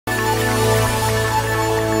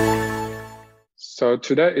So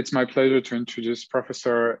today it's my pleasure to introduce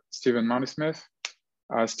Professor Stephen Monismith.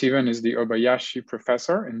 Stephen is the Obayashi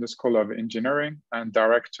Professor in the School of Engineering and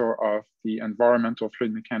Director of the Environmental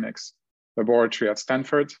Fluid Mechanics Laboratory at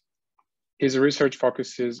Stanford. His research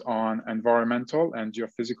focuses on environmental and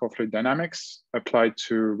geophysical fluid dynamics applied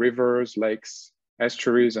to rivers, lakes,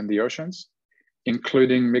 estuaries, and the oceans,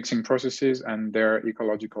 including mixing processes and their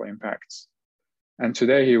ecological impacts. And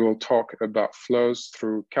today he will talk about flows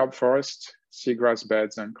through kelp forests, seagrass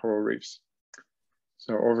beds, and coral reefs.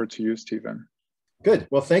 So over to you, Stephen. Good.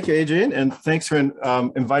 Well, thank you, Adrian, and thanks for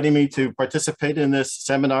inviting me to participate in this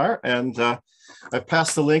seminar. And I've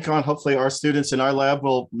passed the link on. Hopefully our students in our lab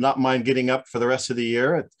will not mind getting up for the rest of the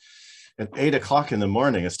year at 8 o'clock in the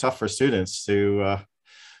morning. It's tough for students to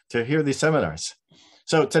hear these seminars.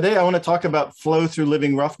 So today I want to talk about flow through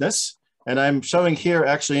living roughness. And I'm showing here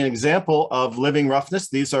actually an example of living roughness.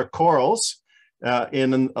 These are corals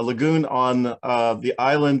in a lagoon on the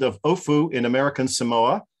island of Ofu in American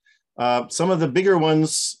Samoa. Some of the bigger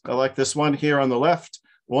ones, like this one here on the left,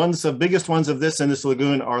 the biggest ones of this in this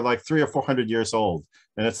lagoon are like 300 or 400 years old.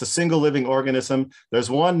 And it's a single living organism.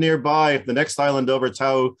 There's one nearby, the next island over,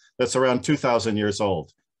 Tau, that's around 2,000 years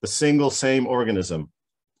old, the same organism.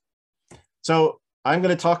 So I'm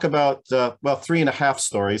going to talk about, well, 3.5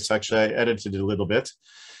 stories. Actually, I edited it a little bit,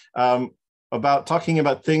 about talking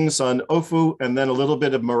about things on Ofu and then a little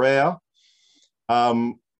bit of Morea,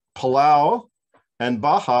 Palau, and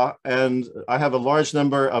Baja, and I have a large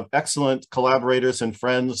number of excellent collaborators and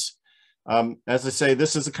friends. As I say,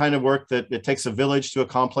 this is the kind of work that it takes a village to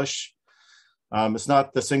accomplish. It's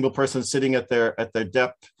not the single person sitting at their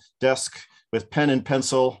desk with pen and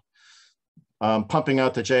pencil, pumping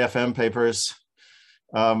out the JFM papers.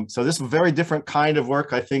 So this is a very different kind of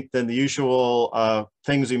work, I think, than the usual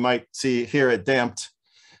things we might see here at DAMPT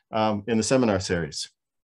in the seminar series.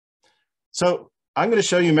 So I'm going to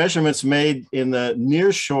show you measurements made in the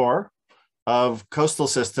near shore of coastal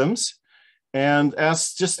systems and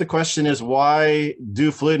ask just the question is, why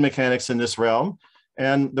do fluid mechanics in this realm?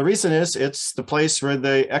 And the reason is it's the place where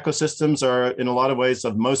the ecosystems are in a lot of ways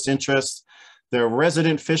of most interest. There are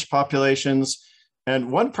resident fish populations.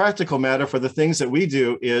 And one practical matter for the things that we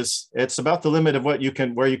do is it's about the limit of where you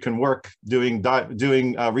can work doing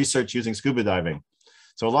research using scuba diving.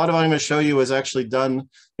 So a lot of what I'm going to show you is actually done,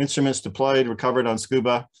 instruments deployed, recovered on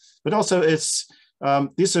scuba, but also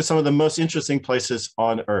these are some of the most interesting places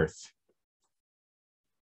on Earth.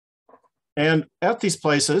 And at these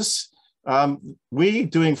places, we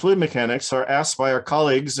doing fluid mechanics are asked by our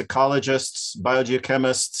colleagues, ecologists,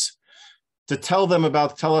 biogeochemists, to tell them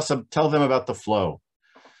about the flow.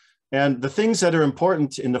 And the things that are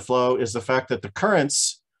important in the flow is the fact that the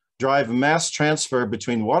currents drive mass transfer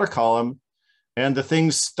between water column and the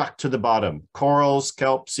things stuck to the bottom, corals,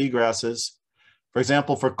 kelp, seagrasses. For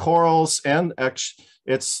example, for corals, and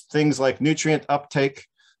it's things like nutrient uptake.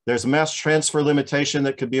 There's mass transfer limitation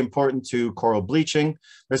that could be important to coral bleaching.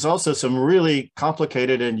 There's also some really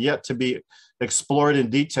complicated and yet to be explored in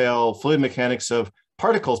detail fluid mechanics of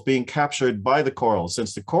particles being captured by the corals,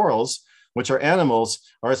 since the corals, which are animals,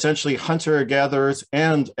 are essentially hunter-gatherers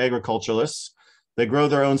and agriculturalists. They grow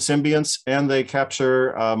their own symbionts and they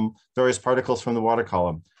capture various particles from the water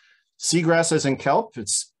column. Seagrasses and kelp,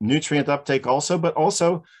 it's nutrient uptake also, but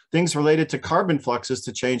also things related to carbon fluxes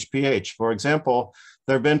to change pH. For example,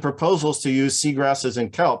 there have been proposals to use seagrasses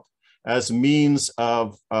and kelp as means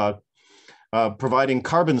of providing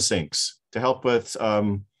carbon sinks to help with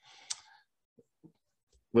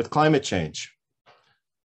climate change.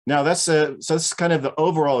 Now so that's kind of the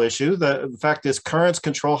overall issue. The fact is currents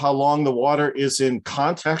control how long the water is in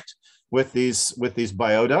contact with these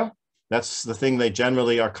biota. That's the thing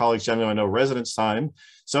our colleagues generally know residence time.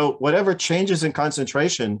 So whatever changes in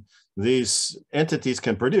concentration these entities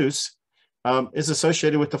can produce is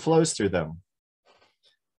associated with the flows through them.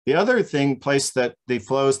 The other place that the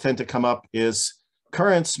flows tend to come up is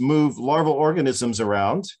currents move larval organisms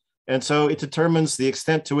around. And so it determines the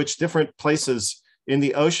extent to which different places in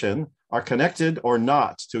the ocean are connected or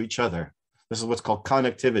not to each other. This is what's called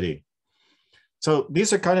connectivity. So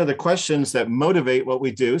these are kind of the questions that motivate what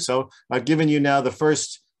we do. So I've given you now the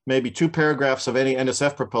first maybe 2 paragraphs of any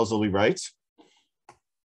NSF proposal we write.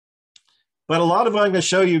 But a lot of what I'm going to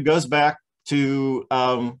show you goes back to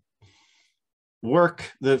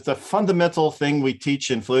work, the fundamental thing we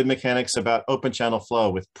teach in fluid mechanics about open channel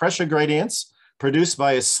flow with pressure gradients produced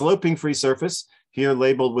by a sloping free surface, here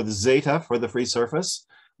labeled with zeta for the free surface,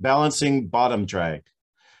 balancing bottom drag.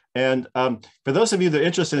 And for those of you that are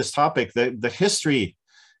interested in this topic, the history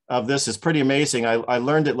of this is pretty amazing. I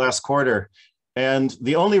learned it last quarter. And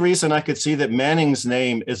the only reason I could see that Manning's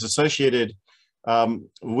name is associated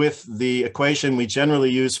with the equation we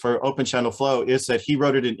generally use for open channel flow is that he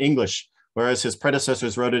wrote it in English, whereas his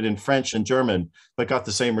predecessors wrote it in French and German, but got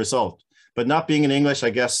the same result. But not being in English, I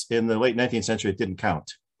guess in the late 19th century, it didn't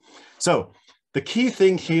count. So the key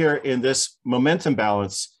thing here in this momentum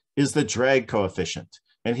balance is the drag coefficient.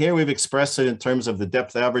 And here we've expressed it in terms of the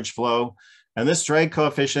depth average flow. And this drag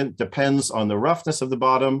coefficient depends on the roughness of the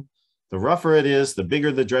bottom. The rougher it is, the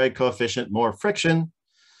bigger the drag coefficient, more friction.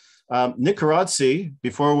 Nicorazzi,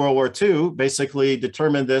 before World War II, basically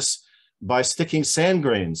determined this by sticking sand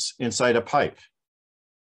grains inside a pipe.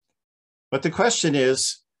 But the question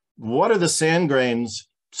is, what are the sand grains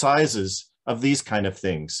sizes of these kind of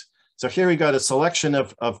things? So here we got a selection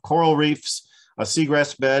of coral reefs, a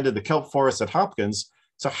seagrass bed, and the kelp forest at Hopkins.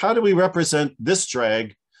 So how do we represent this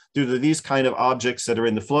drag due to these kind of objects that are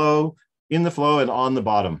in the flow and on the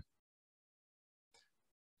bottom?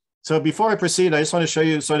 So before I proceed, I just want to show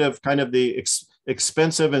you sort of kind of the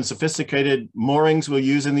expensive and sophisticated moorings we'll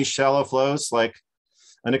use in these shallow flows, like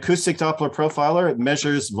an acoustic Doppler profiler. It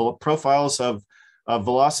measures profiles of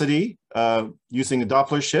velocity using a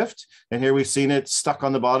Doppler shift. And here we've seen it stuck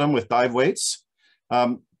on the bottom with dive weights.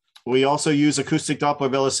 We also use acoustic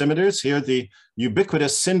Doppler velocimeters. Here, the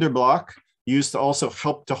ubiquitous cinder block used to also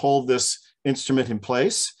help to hold this instrument in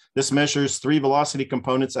place. This measures 3 velocity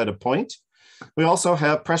components at a point. We also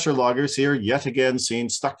have pressure loggers here, yet again seen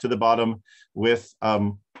stuck to the bottom with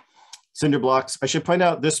cinder blocks. I should point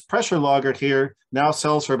out this pressure logger here now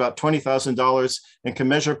sells for about $20,000 and can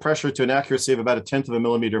measure pressure to an accuracy of about 1/10 of a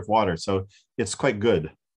millimeter of water. So it's quite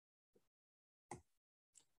good.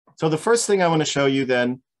 So the first thing I want to show you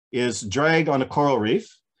then is drag on a coral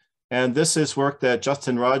reef. And this is work that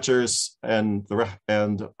Justin Rogers and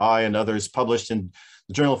I and others published in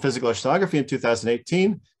the Journal of Physical Oceanography in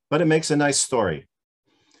 2018, but it makes a nice story.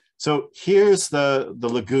 So here's the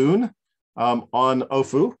lagoon on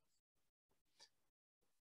Ofu.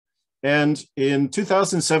 And in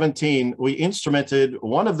 2017, we instrumented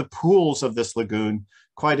one of the pools of this lagoon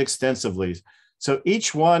quite extensively. So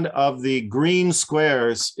each one of the green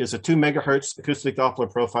squares is a 2 megahertz acoustic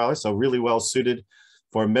Doppler profiler, so really well suited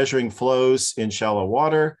for measuring flows in shallow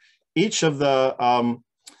water. Each of the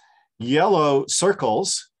yellow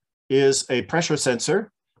circles is a pressure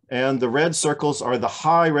sensor, and the red circles are the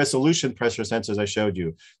high resolution pressure sensors I showed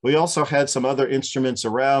you. We also had some other instruments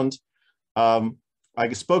around.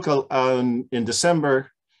 I spoke in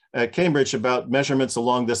December at Cambridge about measurements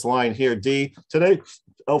along this line here, D. Today,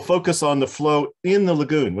 I'll focus on the flow in the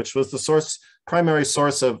lagoon, which was the primary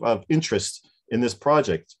source of interest in this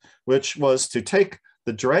project, which was to take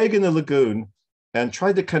the drag in the lagoon and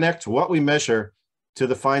try to connect what we measure to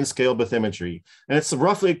the fine scale bathymetry. And it's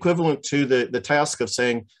roughly equivalent to the task of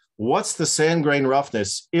saying, what's the sand grain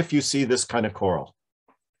roughness if you see this kind of coral?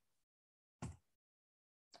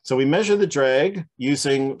 So we measure the drag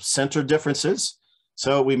using center differences.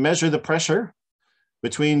 So we measure the pressure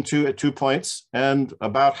between two points, and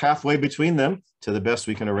about halfway between them, to the best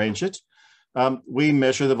we can arrange it, we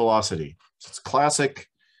measure the velocity. So it's a classic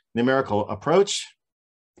numerical approach.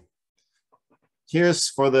 Here's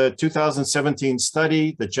for the 2017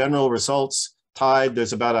 study, the general results. Tide,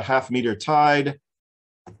 there's about a 1/2 meter tide.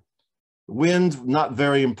 Wind, not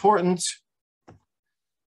very important.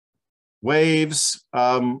 Waves,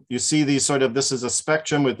 you see these this is a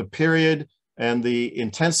spectrum with the period, and the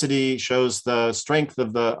intensity shows the strength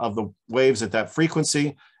of the waves at that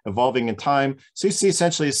frequency evolving in time. So you see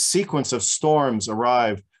essentially a sequence of storms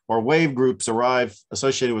arrive, or wave groups arrive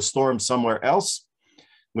associated with storms somewhere else,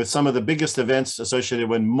 with some of the biggest events associated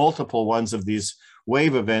when multiple ones of these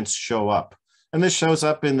wave events show up. And this shows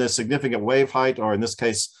up in the significant wave height, or in this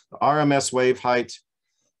case, the RMS wave height,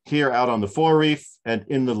 here out on the fore reef and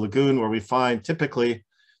in the lagoon, where we find typically,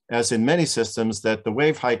 as in many systems, that the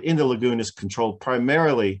wave height in the lagoon is controlled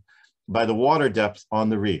primarily by the water depth on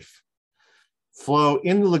the reef. Flow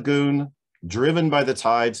in the lagoon, driven by the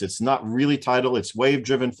tides. It's not really tidal, it's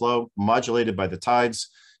wave-driven flow, modulated by the tides.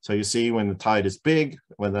 So you see when the tide is big,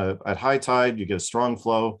 at high tide, you get a strong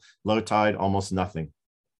flow, low tide, almost nothing.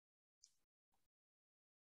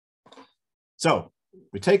 So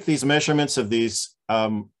we take these measurements of these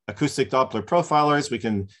acoustic Doppler profilers, we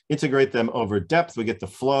can integrate them over depth. We get the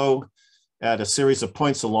flow at a series of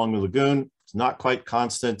points along the lagoon. It's not quite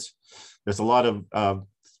constant. There's a lot of,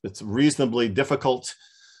 it's reasonably difficult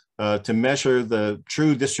to measure the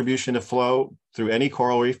true distribution of flow through any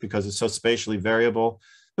coral reef because it's so spatially variable,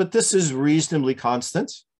 but this is reasonably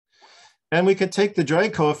constant. And we can take the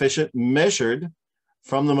drag coefficient measured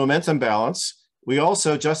from the momentum balance. We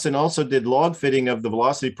also, Justin also did log fitting of the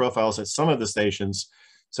velocity profiles at some of the stations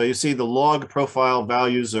So you see the log profile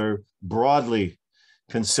values are broadly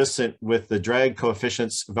consistent with the drag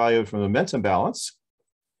coefficients valued from the momentum balance.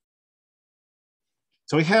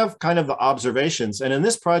 So we have kind of the observations. And in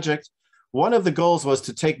this project, one of the goals was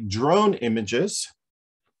to take drone images.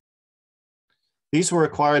 These were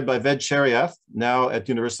acquired by Ved Cheryath, now at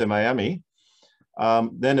University of Miami,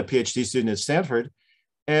 then a PhD student at Stanford,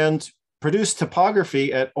 and produce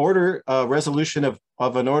topography at resolution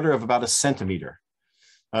of an order of about a centimeter.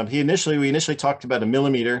 We initially talked about a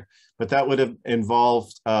millimeter, but that would have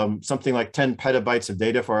involved something like 10 petabytes of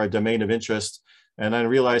data for our domain of interest. And I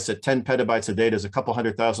realized that 10 petabytes of data is a couple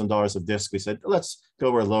 $100,000 of disk. We said, let's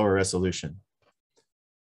go with lower resolution.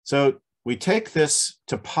 So we take this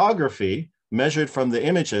topography measured from the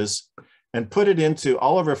images and put it into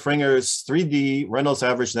Oliver Fringer's 3D Reynolds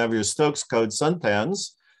average Navier-Stokes code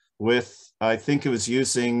sunpans with, I think it was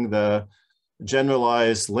using the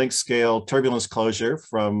generalized length scale turbulence closure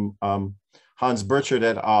from Hans Burchard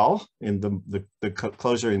et al. In the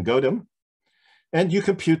closure in Godem. And you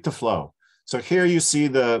compute the flow. So here you see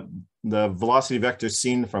the velocity vector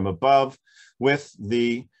seen from above with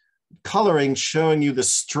the coloring showing you the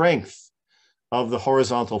strength of the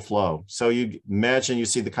horizontal flow. So you imagine you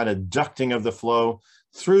see the kind of ducting of the flow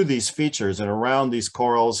through these features and around these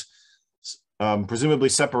corals, presumably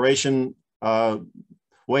separation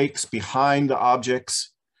wakes behind the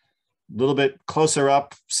objects, a little bit closer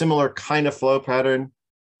up, similar kind of flow pattern.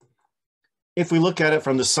 If we look at it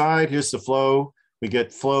from the side, here's the flow. We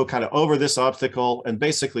get flow kind of over this obstacle and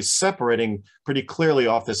basically separating pretty clearly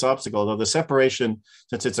off this obstacle, though the separation,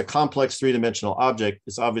 since it's a complex three-dimensional object,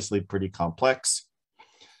 is obviously pretty complex.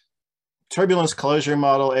 Turbulence closure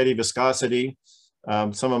model, eddy viscosity.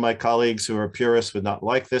 Some of my colleagues who are purists would not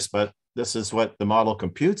like this, but this is what the model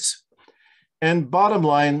computes. And bottom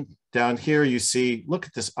line down here, you see, look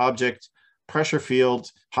at this object, pressure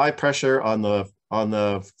field, high pressure on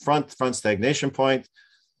the front stagnation point,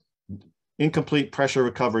 incomplete pressure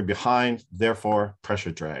recovery behind, therefore pressure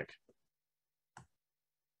drag.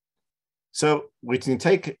 So we can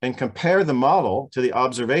take and compare the model to the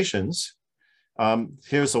observations.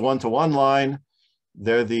 Here's the one-to-one line.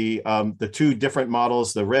 They're the two different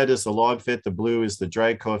models. The red is the log fit, the blue is the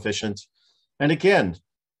drag coefficient. And again,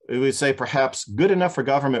 we would say perhaps good enough for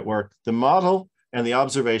government work. The model and the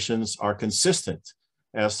observations are consistent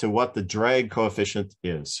as to what the drag coefficient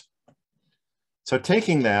is. So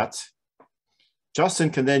taking that, Justin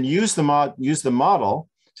can then use the model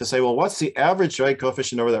to say, well, what's the average drag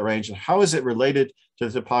coefficient over that range and how is it related to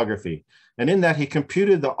the topography? And in that, he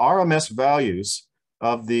computed the RMS values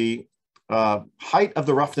of the height of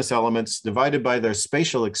the roughness elements divided by their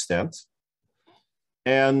spatial extent.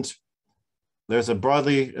 And there's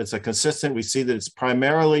it's a consistent, we see that it's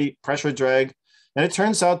primarily pressure drag. And it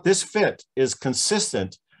turns out this fit is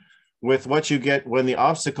consistent with what you get when the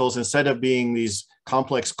obstacles, instead of being these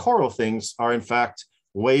complex coral things, are in fact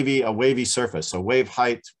a wavy surface, so wave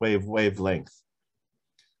height, wave length.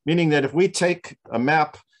 Meaning that if we take a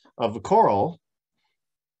map of the coral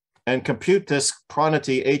and compute this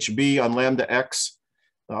quantity HB on lambda x,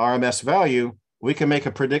 the RMS value, we can make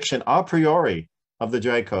a prediction a priori of the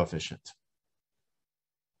drag coefficient.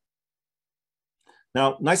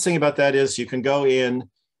 Now, nice thing about that is you can go in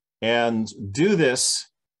and do this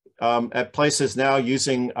at places now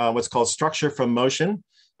using what's called structure from motion.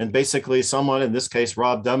 And basically someone, in this case,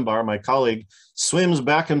 Rob Dunbar, my colleague, swims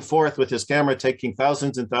back and forth with his camera, taking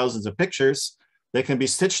thousands and thousands of pictures. They can be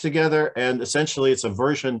stitched together, and essentially it's a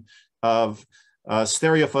version of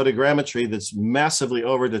stereophotogrammetry that's massively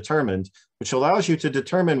overdetermined, which allows you to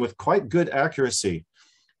determine with quite good accuracy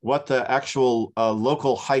what the actual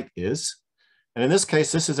local height is. And in this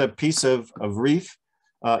case, this is a piece of reef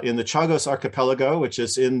in the Chagos Archipelago, which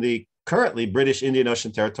is in the currently British Indian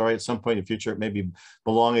Ocean territory. At some point in the future, it may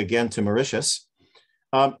belong again to Mauritius.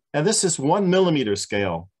 And this is 1 millimeter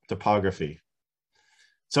scale topography.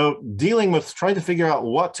 So dealing with trying to figure out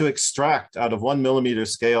what to extract out of 1 millimeter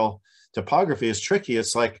scale topography is tricky.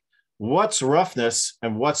 It's like, what's roughness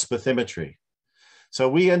and what's bathymetry? So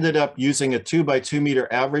we ended up using a 2 by 2 meter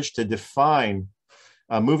average to define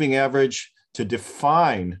a moving average to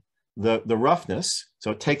define the roughness.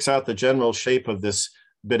 So it takes out the general shape of this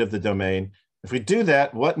bit of the domain. If we do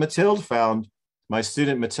that, what Mathilde found, my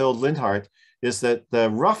student Mathilde Lindhart, is that the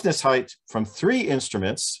roughness height from 3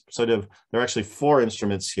 instruments, there are actually 4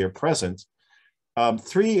 instruments here present,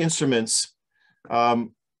 3 instruments,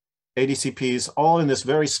 ADCPs, all in this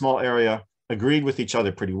very small area, agreed with each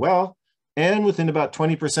other pretty well, and within about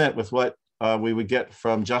 20% with what we would get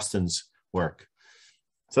from Justin's work.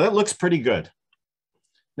 So that looks pretty good.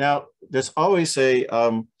 Now, there's always a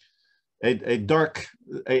a dark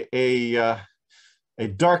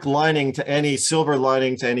lining to any silver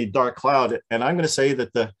lining to any dark cloud. And I'm going to say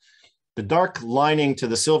that the dark lining to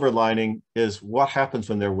the silver lining is what happens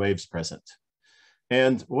when there are waves present.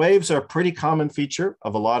 And waves are a pretty common feature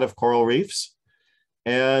of a lot of coral reefs.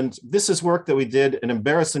 And this is work that we did an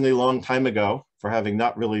embarrassingly long time ago for having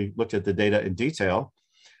not really looked at the data in detail,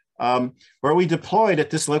 where we deployed at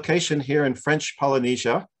this location here in French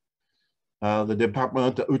Polynesia, the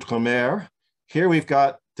Departement de Outre-mer. Here we've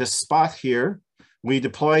got this spot here. We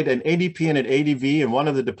deployed an ADP and an ADV in one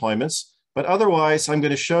of the deployments, but otherwise I'm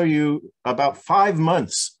going to show you about 5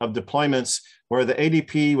 months of deployments where the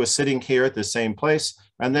ADP was sitting here at the same place,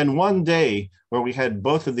 and then 1 day where we had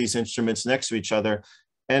both of these instruments next to each other.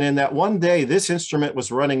 And in that 1 day, this instrument was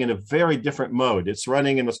running in a very different mode. It's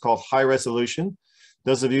running in what's called high resolution.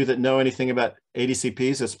 Those of you that know anything about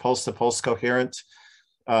ADCPs, it's pulse-to-pulse coherent.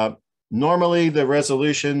 Normally, the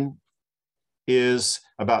resolution is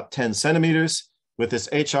about 10 centimeters. With this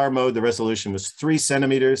HR mode, the resolution was 3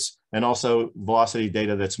 centimeters, and also velocity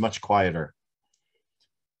data that's much quieter.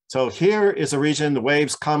 So here is a region, the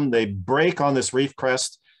waves come, they break on this reef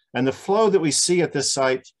crest, and the flow that we see at this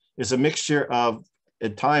site is a mixture of,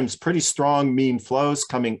 at times, pretty strong mean flows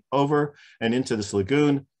coming over and into this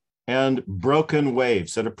lagoon, and broken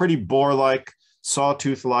waves that are pretty bore-like,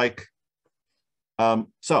 sawtooth-like.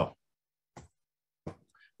 So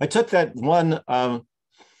I took that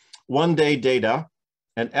one day data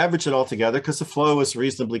and averaged it all together because the flow was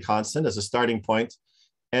reasonably constant as a starting point,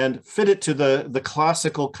 and fit it to the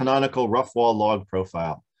classical canonical rough wall log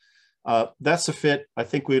profile. That's a fit. I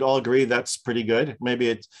think we'd all agree that's pretty good. Maybe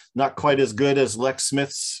it's not quite as good as Lex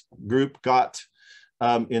Smith's group got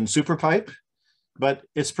in SuperPipe, but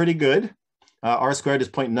it's pretty good. R squared is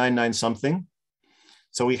 0.99 something.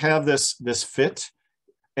 So we have this fit,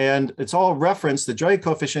 and it's all referenced. The drag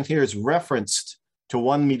coefficient here is referenced to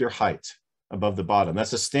 1 meter height above the bottom.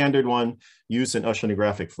 That's a standard one used in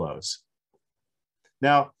oceanographic flows.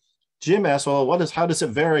 Now, Jim asked, well, how does it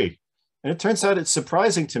vary? And it turns out it's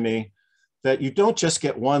surprising to me that you don't just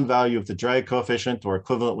get one value of the drag coefficient, or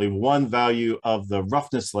equivalently one value of the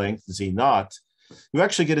roughness length, Z naught. You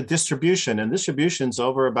actually get a distribution, and distribution's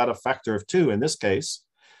over about a factor of 2 in this case.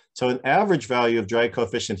 So an average value of drag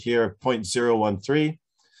coefficient here of 0.013,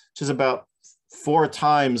 which is about 4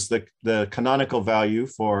 times the canonical value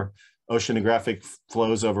for oceanographic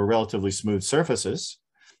flows over relatively smooth surfaces.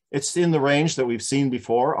 It's in the range that we've seen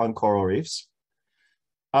before on coral reefs.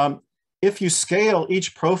 If you scale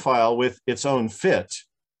each profile with its own fit,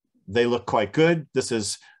 they look quite good. This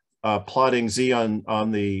is plotting Z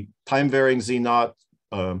on the time varying Z naught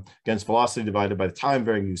against velocity divided by the time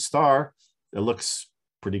varying U star. It looks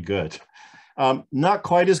pretty good. Not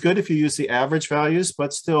quite as good if you use the average values,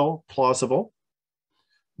 but still plausible.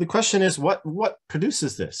 The question is, what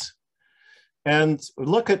produces this? And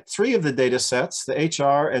look at 3 of the data sets, the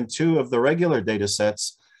HR and 2 of the regular data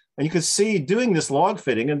sets. And you can see doing this log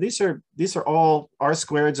fitting, and these are all R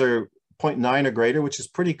squareds are 0.9 or greater, which is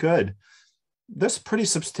pretty good. There's pretty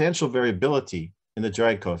substantial variability in the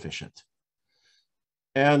drag coefficient.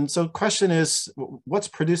 And so the question is, what's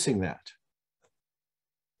producing that?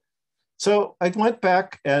 So I went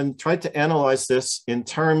back and tried to analyze this in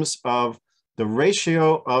terms of the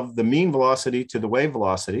ratio of the mean velocity to the wave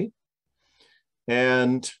velocity.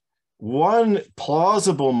 And one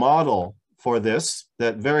plausible model for this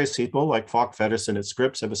that various people like Falk, Feddersen, and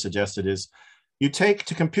Scripps have suggested is you take,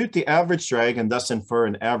 to compute the average drag and thus infer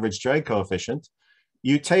an average drag coefficient,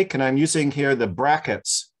 you take, and I'm using here the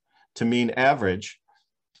brackets to mean average,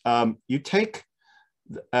 you take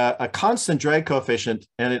a constant drag coefficient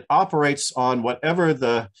and it operates on whatever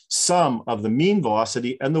the sum of the mean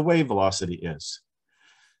velocity and the wave velocity is.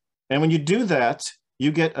 And when you do that,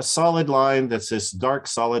 you get a solid line that's this dark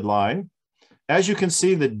solid line. As you can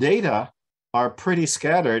see, the data are pretty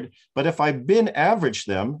scattered, but if I bin average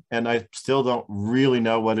them, and I still don't really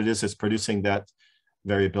know what it is that's producing that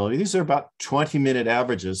variability, these are about 20-minute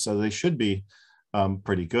averages, so they should be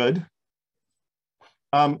pretty good.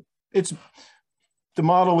 It's the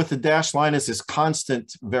model with the dashed line is this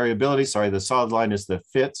constant variability. Sorry, the solid line is the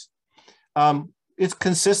fit. It's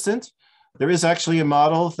consistent. There is actually a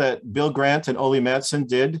model that Bill Grant and Ole Madsen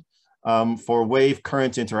did for wave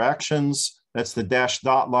current interactions. That's the dashed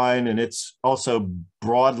dot line, and it's also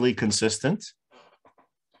broadly consistent.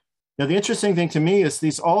 Now, the interesting thing to me is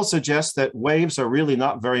these all suggest that waves are really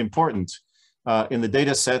not very important in the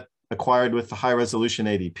data set acquired with the high resolution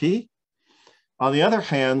ADP. On the other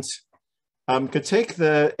hand, could take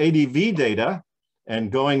the ADV data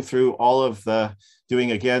and going through all of the,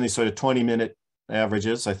 doing again, these sort of 20-minute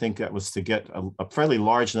averages. I think that was to get a fairly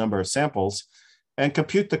large number of samples and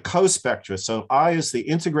compute the co-spectra. So I is the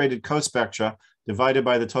integrated co-spectra divided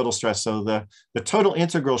by the total stress. So the total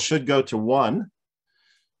integral should go to 1.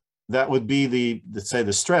 That would be say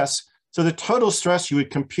the stress. So the total stress you would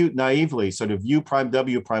compute naively, sort of U prime,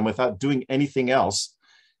 W prime, without doing anything else,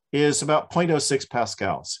 is about 0.06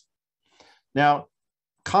 pascals. Now,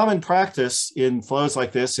 common practice in flows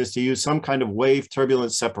like this is to use some kind of wave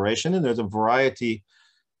turbulence separation, and there's a variety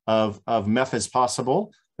of methods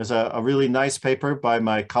possible. There's a really nice paper by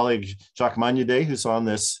my colleague Jacques Magnadet, who's on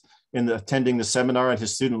this attending the seminar, and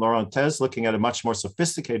his student Laurent Thez, looking at a much more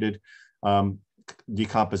sophisticated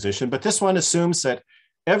decomposition. But this one assumes that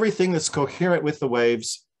everything that's coherent with the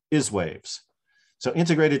waves is waves. So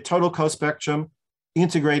integrated total co-spectrum,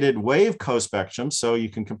 integrated wave co-spectrum, so you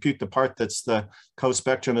can compute the part that's the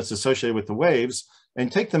co-spectrum that's associated with the waves,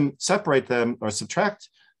 and take them, separate them, or subtract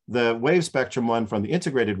the wave spectrum one from the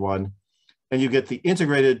integrated one, and you get the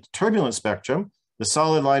integrated turbulent spectrum. The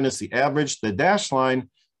solid line is the average. The dashed line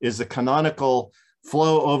is the canonical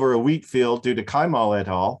flow over a wheat field due to Kaimal et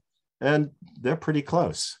al., and they're pretty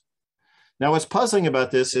close. Now, what's puzzling about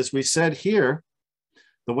this is we said here,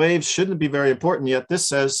 the waves shouldn't be very important, yet this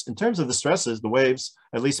says, in terms of the stresses, the waves,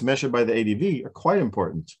 at least measured by the ADV, are quite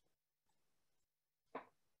important.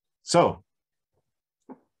 So,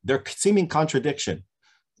 they're seeming contradiction.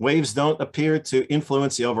 Waves don't appear to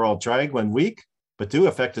influence the overall drag when weak, but do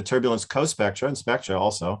affect the turbulence co-spectra and spectra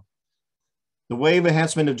also. The wave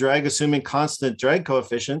enhancement of drag, assuming constant drag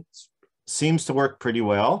coefficient, seems to work pretty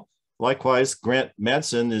well. Likewise,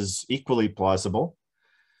 Grant-Madsen is equally plausible.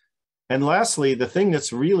 And lastly, the thing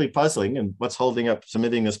that's really puzzling, and what's holding up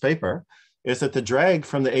submitting this paper, is that the drag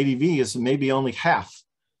from the ADV is maybe only half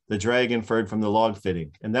the drag inferred from the log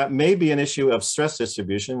fitting. And that may be an issue of stress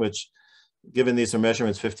distribution, which, given these are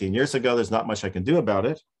measurements 15 years ago, there's not much I can do about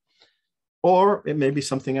it. Or it may be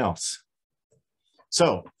something else.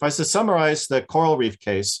 So if I was to summarize the coral reef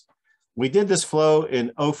case, we did this flow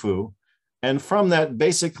in OFU. And from that,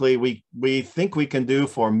 basically, we think we can do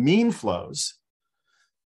for mean flows,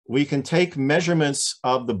 we can take measurements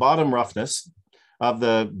of the bottom roughness, of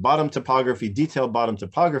the bottom topography, detailed bottom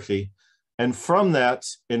topography, and from that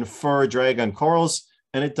infer drag on corals,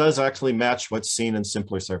 and it does actually match what's seen in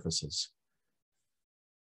simpler surfaces.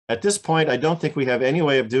 At this point, I don't think we have any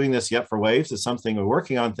way of doing this yet for waves. It's something we're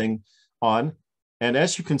working on. And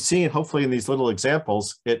as you can see, and hopefully in these little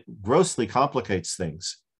examples, it grossly complicates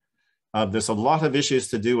things. There's a lot of issues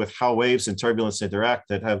to do with how waves and turbulence interact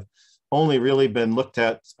that have only really been looked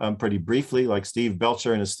at pretty briefly, like Steve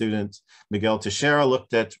Belcher and his student Miguel Teixeira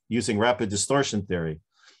looked at using rapid distortion theory.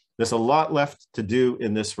 There's a lot left to do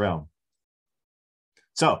in this realm.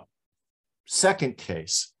 So, second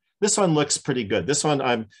case. This one looks pretty good. This one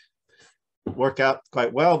I work out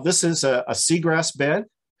quite well. This is a seagrass bed.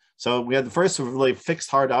 So we had the first really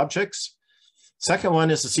fixed hard objects. Second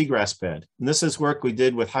one is the seagrass bed. And this is work we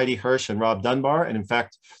did with Heidi Hirsch and Rob Dunbar. And in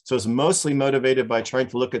fact, so it's mostly motivated by trying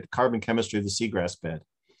to look at the carbon chemistry of the seagrass bed.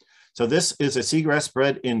 So this is a seagrass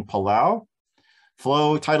bed in Palau.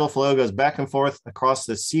 Tidal flow goes back and forth across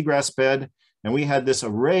the seagrass bed. And we had this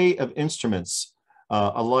array of instruments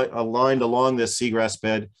aligned along this seagrass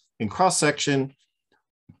bed. In cross-section,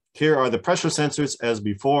 here are the pressure sensors as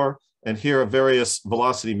before, and here are various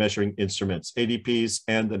velocity measuring instruments, ADPs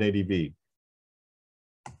and an ADV.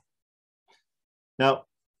 Now,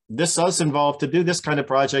 this does involve, to do this kind of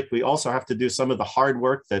project, we also have to do some of the hard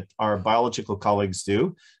work that our biological colleagues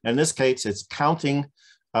do. In this case, it's counting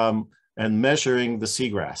and measuring the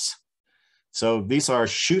seagrass. So these are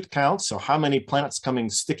shoot counts, so how many plants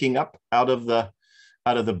sticking up out of the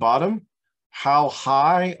bottom, how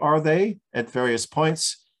high are they at various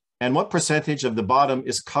points, and what percentage of the bottom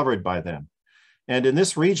is covered by them. And in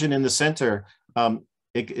this region in the center,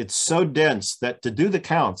 it's so dense that to do the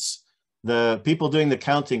counts, the people doing the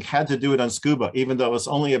counting had to do it on scuba, even though it was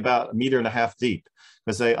only about 1.5 meters deep,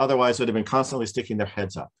 because they otherwise would have been constantly sticking their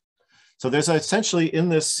heads up. So there's essentially in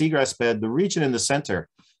this seagrass bed, the region in the center,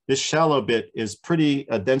 this shallow bit is pretty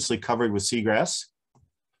densely covered with seagrass.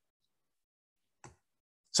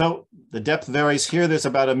 So the depth varies here. There's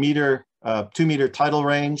about 1 meter, 2 meter tidal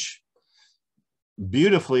range,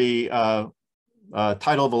 beautifully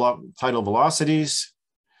tidal velocities.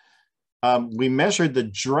 We measured the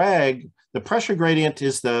drag. The pressure gradient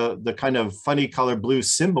is the kind of funny color blue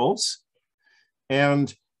symbols.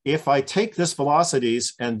 And if I take this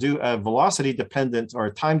velocities and do a velocity dependent or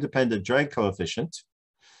time dependent drag coefficient,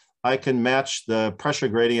 I can match the pressure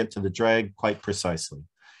gradient to the drag quite precisely.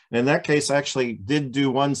 And in that case, I actually did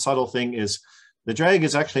do one subtle thing is the drag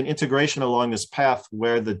is actually an integration along this path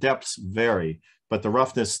where the depths vary. but the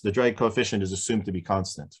roughness, the drag coefficient is assumed to be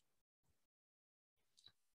constant.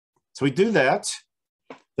 So we do that.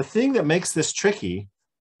 The thing that makes this tricky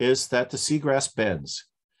is that the seagrass bends.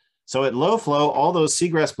 So at low flow, all those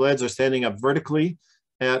seagrass blades are standing up vertically.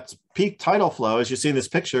 At peak tidal flow, as you see in this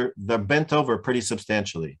picture, they're bent over pretty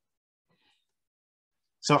substantially.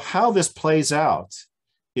 So how this plays out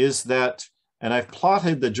is that, and I've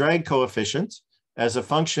plotted the drag coefficient as a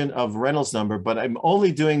function of Reynolds number, but I'm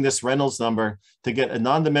only doing this Reynolds number to get a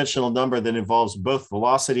non-dimensional number that involves both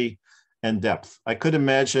velocity and depth. I could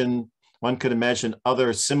imagine, one could imagine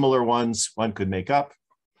other similar ones one could make up.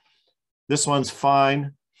 This one's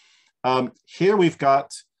fine. Here we've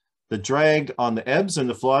got the drag on the ebbs and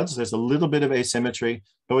the floods. There's a little bit of asymmetry,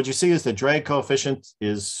 but what you see is the drag coefficient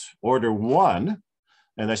is order 1.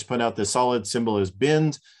 And I should point out the solid symbol is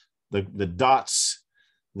binned. The dots,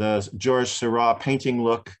 the Georges Seurat painting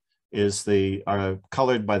look are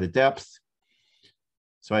colored by the depth.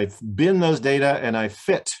 So I bin those data and I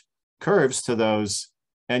fit curves to those.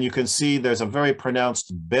 And you can see there's a very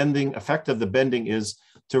pronounced bending. Effect of the bending is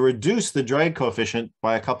to reduce the drag coefficient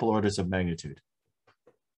by a couple orders of magnitude.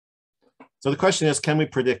 So the question is, can we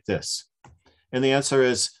predict this? And the answer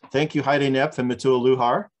is, thank you, Heidi Nepf and Metul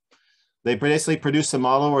Luhar. They basically produce a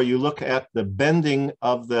model where you look at the bending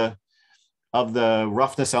of the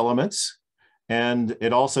roughness elements, and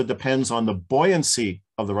it also depends on the buoyancy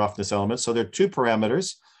of the roughness elements. So there are two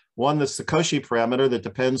parameters. One that's the Cauchy parameter that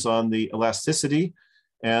depends on the elasticity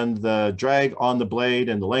and the drag on the blade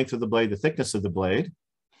and the length of the blade, the thickness of the blade.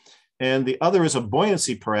 And the other is a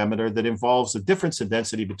buoyancy parameter that involves the difference in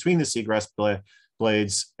density between the seagrass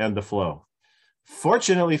blades and the flow.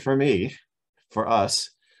 Fortunately for me, for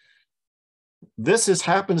us, this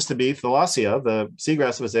happens to be, Thalassia, the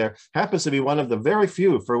seagrass that was there, happens to be one of the very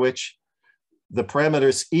few for which the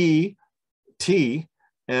parameters E, T,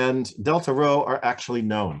 and delta rho are actually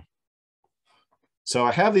known. So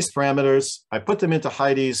I have these parameters, I put them into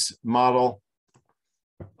Heidi's model,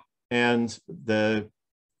 and the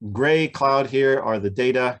gray cloud here are the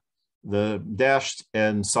data, the dashed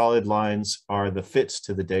and solid lines are the fits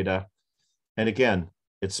to the data. And again,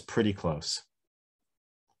 it's pretty close.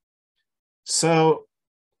 So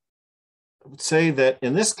I would say that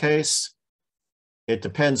in this case, it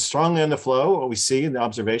depends strongly on the flow. What we see in the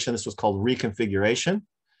observation, this was called reconfiguration.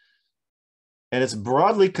 And it's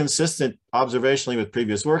broadly consistent observationally with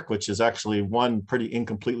previous work, which is actually one pretty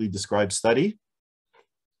incompletely described study.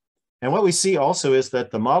 And what we see also is that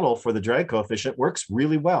the model for the drag coefficient works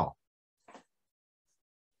really well.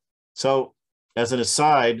 So as an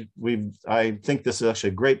aside, I think this is actually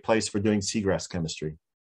a great place for doing seagrass chemistry.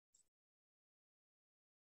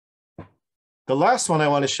 The last one I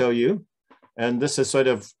want to show you, and this is sort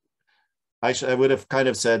of, I would have kind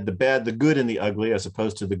of said the bad, the good, and the ugly, as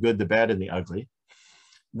opposed to the good, the bad, and the ugly.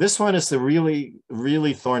 This one is the really,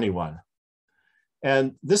 really thorny one.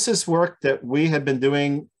 And this is work that we have been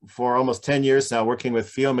doing for almost 10 years now, working with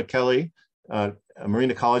Fio McKelly, a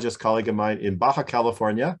marine ecologist colleague of mine in Baja,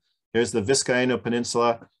 California. Here's the Vizcaíno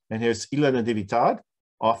Peninsula, and here's Isla Natividad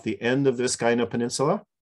off the end of the Vizcaíno Peninsula.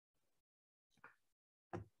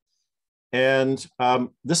 And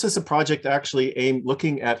this is a project actually aimed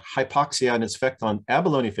looking at hypoxia and its effect on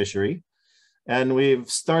abalone fishery. And we've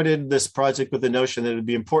started this project with the notion that it would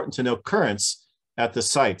be important to know currents at the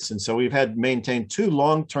sites. And so we've maintained two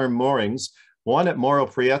long-term moorings, one at Morro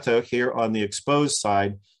Prieto here on the exposed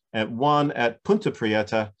side, and one at Punta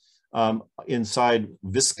Prieta inside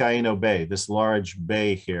Vizcaíno Bay, this large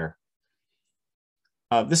bay here.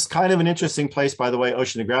 This is kind of an interesting place, by the way,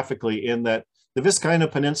 oceanographically, in that the Vizcaíno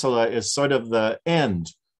Peninsula is sort of the end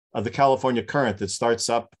of the California current that starts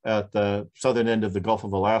up at the southern end of the Gulf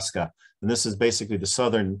of Alaska. And this is basically the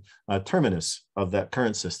southern terminus of that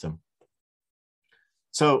current system.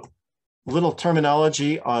 So a little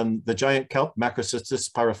terminology on the giant kelp, Macrocystis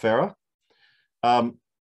pyrifera.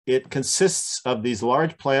 It consists of these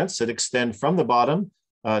large plants that extend from the bottom,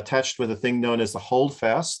 attached with a thing known as the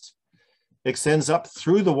holdfast, extends up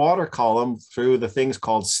through the water column, through the things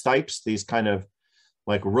called stipes, these kind of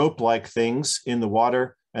like rope-like things in the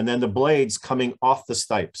water, and then the blades coming off the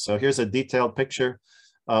stipe. So here's a detailed picture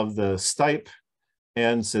of the stipe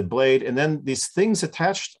and the blade. And then these things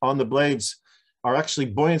attached on the blades are actually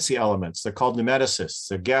buoyancy elements. They're called pneumatocysts.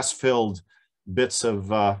 They're gas-filled bits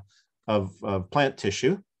of plant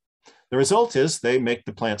tissue. The result is they make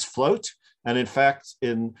the plants float. And in fact,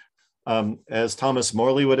 as Thomas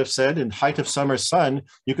Morley would have said, in height of summer sun,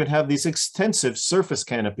 you could have these extensive surface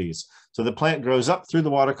canopies. So the plant grows up through the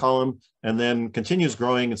water column and then continues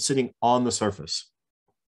growing and sitting on the surface.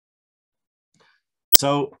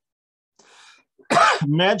 So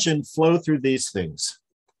imagine flow through these things.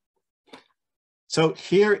 So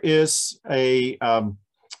here is a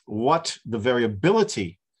what the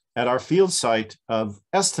variability at our field site of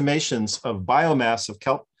estimations of biomass of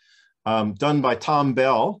kelp done by Tom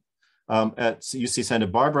Bell at UC Santa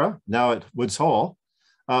Barbara, now at Woods Hole.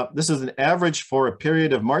 This is an average for a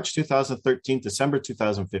period of March 2013, December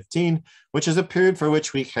 2015, which is a period for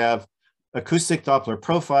which we have acoustic Doppler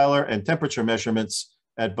profiler and temperature measurements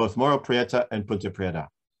at both Morro Prieta and Punta Prieta.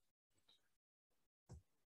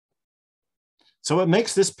 So what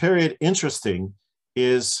makes this period interesting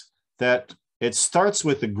is that it starts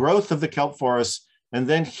with the growth of the kelp forest, and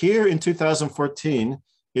then here in 2014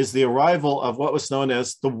 is the arrival of what was known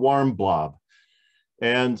as the warm blob.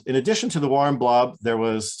 And in addition to the warm blob, there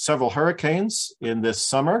was several hurricanes in this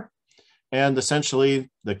summer, and essentially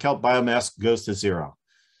the kelp biomass goes to zero.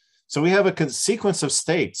 So we have a sequence of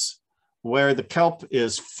states where the kelp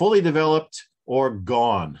is fully developed or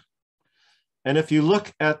gone. And if you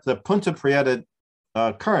look at the Punta Prieta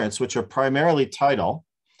currents, which are primarily tidal,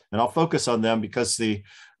 and I'll focus on them because the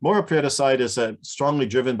Morro Prieta side is strongly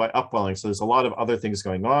driven by upwelling, so there's a lot of other things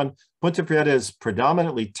going on. Punta Prieta is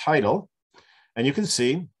predominantly tidal, and you can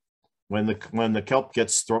see when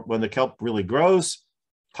the kelp really grows,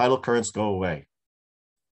 tidal currents go away.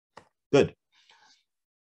 Good.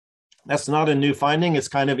 That's not a new finding. It's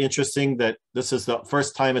kind of interesting that this is the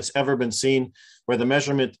first time it's ever been seen where the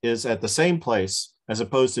measurement is at the same place as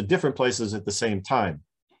opposed to different places at the same time.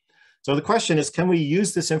 So the question is, can we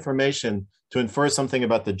use this information to infer something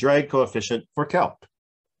about the drag coefficient for kelp?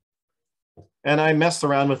 And I messed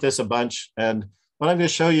around with this a bunch, and what I'm going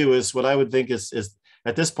to show you is what I would think is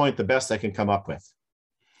at this point the best I can come up with.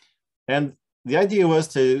 And the idea was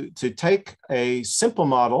to take a simple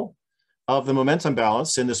model of the momentum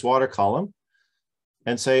balance in this water column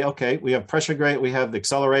and say, okay, we have pressure gradient, we have the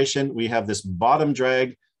acceleration, we have this bottom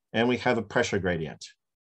drag, and we have a pressure gradient.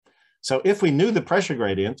 So if we knew the pressure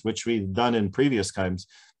gradient, which we've done in previous times,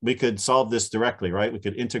 we could solve this directly, right? We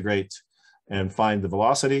could integrate and find the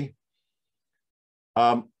velocity.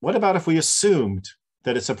 What about if we assumed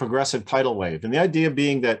that it's a progressive tidal wave? And the idea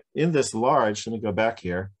being that in this large, let me go back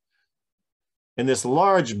here, in this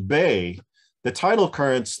large bay, the tidal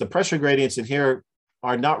currents, the pressure gradients in here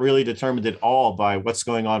are not really determined at all by what's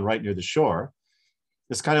going on right near the shore.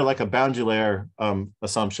 It's kind of like a boundary layer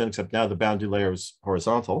assumption, except now the boundary layer is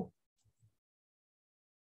horizontal.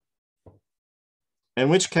 In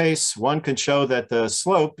which case, one can show that the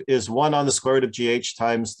slope is 1 on the square root of GH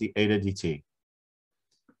times the eta dt.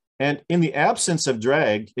 And in the absence of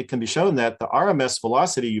drag, it can be shown that the RMS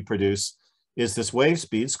velocity you produce is this wave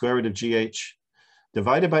speed, square root of GH,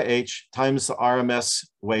 divided by H times the RMS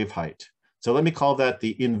wave height. So let me call that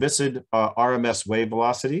the inviscid RMS wave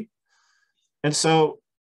velocity. And so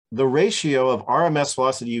the ratio of RMS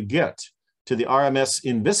velocity you get to the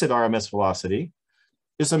inviscid RMS velocity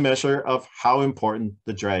is a measure of how important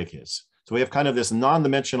the drag is. So we have kind of this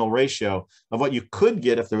non-dimensional ratio of what you could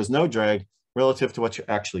get if there was no drag relative to what you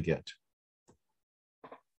actually get.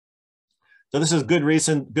 So this is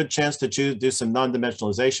good chance to do some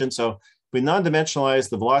non-dimensionalization. So if we non-dimensionalize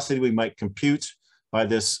the velocity, we might compute by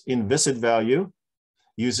this inviscid value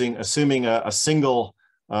assuming a single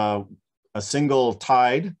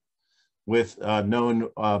tide with known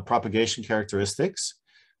propagation characteristics.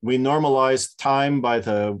 We normalize time by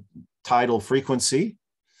the tidal frequency,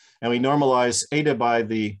 and we normalize eta by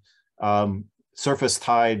the surface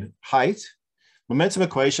tide height. Momentum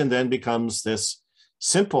equation then becomes this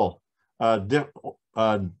simple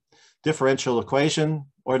differential equation,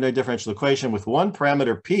 ordinary differential equation with one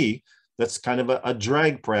parameter p that's kind of a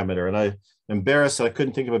drag parameter. And I'm embarrassed that I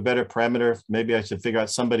couldn't think of a better parameter. Maybe I should figure out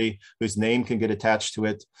somebody whose name can get attached to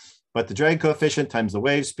it. But the drag coefficient times the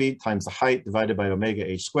wave speed times the height divided by omega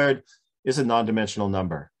h squared is a non-dimensional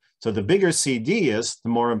number. So the bigger CD is, the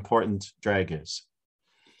more important drag is.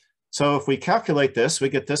 So if we calculate this, we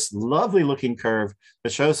get this lovely looking curve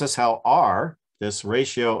that shows us how R, this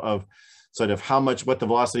ratio of sort of what the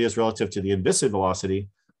velocity is relative to the inviscid velocity,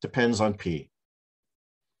 depends on P.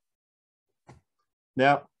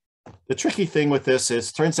 Now, the tricky thing with this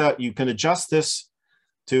is, turns out you can adjust this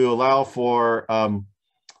to allow for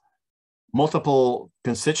multiple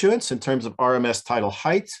constituents in terms of RMS tidal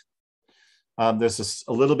height. There's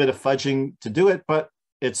a little bit of fudging to do it, but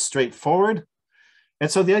it's straightforward. And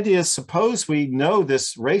so the idea is, suppose we know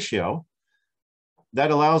this ratio that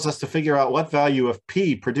allows us to figure out what value of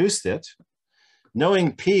P produced it.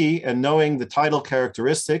 Knowing P and knowing the tidal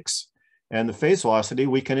characteristics and the phase velocity,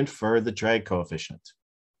 we can infer the drag coefficient.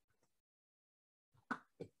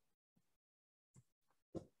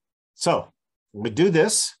 So we do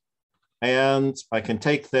this. And I can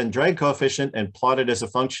take then drag coefficient and plot it as a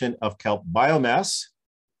function of kelp biomass.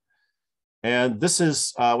 And this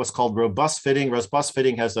is what's called robust fitting. Robust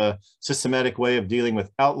fitting has a systematic way of dealing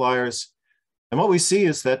with outliers. And what we see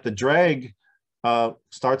is that the drag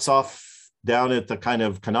starts off down at the kind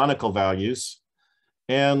of canonical values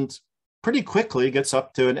and pretty quickly gets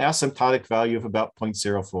up to an asymptotic value of about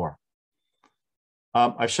 0.04.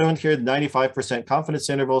 I've shown here the 95% confidence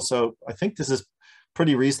interval, so I think this is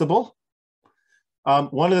pretty reasonable.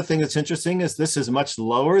 One of the things that's interesting is this is much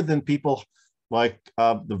lower than people like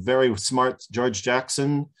the very smart George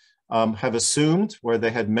Jackson have assumed, where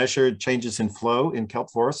they had measured changes in flow in kelp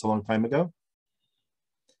forests a long time ago.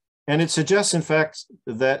 And it suggests, in fact,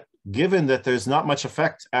 that given that there's not much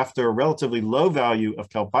effect after a relatively low value of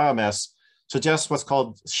kelp biomass, suggests what's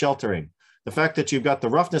called sheltering. The fact that you've got the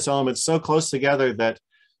roughness elements so close together that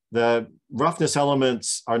the roughness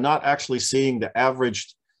elements are not actually seeing the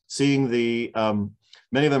average, many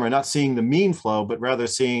of them are not seeing the mean flow, but rather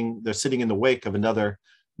they're sitting in the wake of another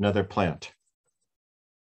plant.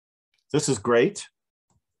 This is great.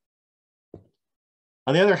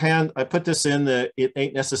 On the other hand, I put this in the it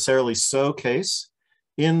ain't necessarily so case,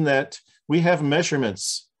 in that we have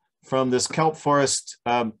measurements from this kelp forest.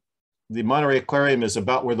 The Monterey Aquarium is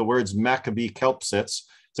about where the words Maccabee kelp sits.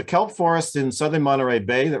 It's a kelp forest in southern Monterey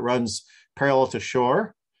Bay that runs parallel to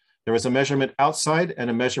shore. There was a measurement outside and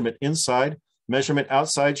a measurement inside. Measurement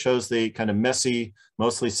outside shows the kind of messy,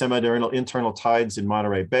 mostly semi-diurnal internal tides in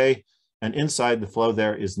Monterey Bay, and inside the flow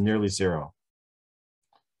there is nearly zero.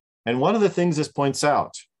 And one of the things this points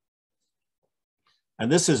out,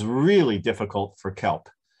 and this is really difficult for kelp,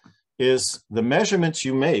 is the measurements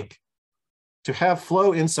you make to have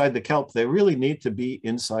flow inside the kelp, they really need to be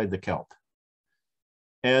inside the kelp.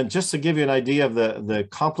 And just to give you an idea of the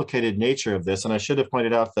complicated nature of this, and I should have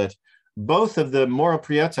pointed out that both of the Morro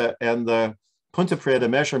Prieta and the Punta Prieta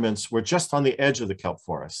measurements were just on the edge of the kelp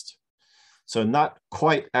forest. So not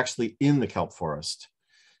quite actually in the kelp forest.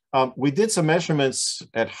 We did some measurements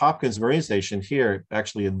at Hopkins Marine Station here,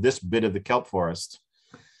 actually in this bit of the kelp forest.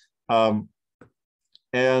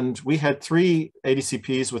 And we had 3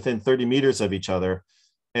 ADCPs within 30 meters of each other.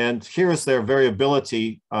 And here is their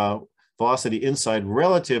variability, velocity inside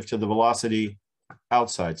relative to the velocity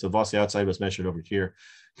outside. So the velocity outside was measured over here,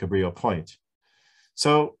 Cabrillo Point.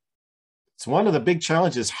 So it's one of the big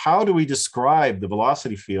challenges. How do we describe the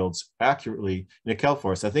velocity fields accurately in a kelp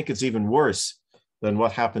forest? I think it's even worse than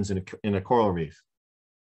what happens in a coral reef.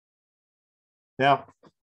 Now,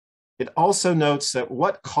 it also notes that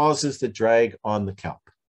what causes the drag on the kelp.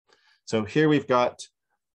 So here we've got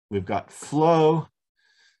flow.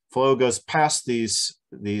 Flow goes past these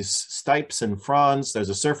stipes and fronds. There's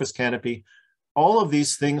a surface canopy. All of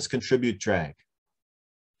these things contribute drag.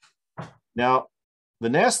 Now, the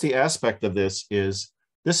nasty aspect of this is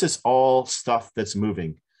all stuff that's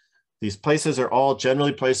moving. These places are all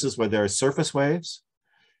generally places where there are surface waves.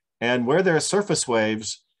 And where there are surface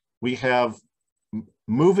waves, we have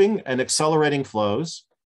moving and accelerating flows.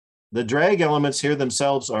 The drag elements here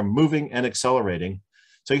themselves are moving and accelerating.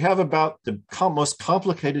 So you have about the most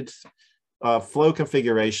complicated flow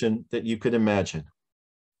configuration that you could imagine.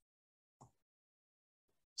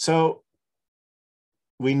 So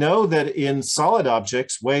we know that in solid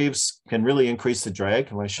objects, waves can really increase the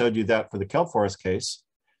drag. And I showed you that for the kelp forest case,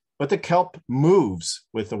 but the kelp moves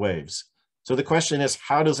with the waves. So the question is,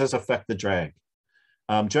 how does this affect the drag?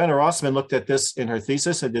 Joanna Rossman looked at this in her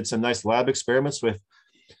thesis and did some nice lab experiments with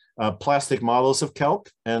plastic models of kelp,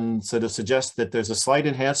 and so to suggest that there's a slight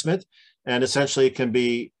enhancement, and essentially it can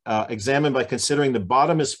be examined by considering the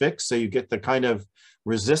bottom is fixed, so you get the kind of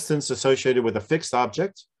resistance associated with a fixed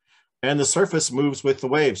object, and the surface moves with the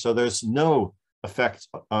wave, so there's no effect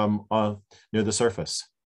near the surface.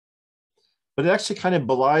 But it actually kind of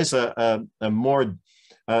belies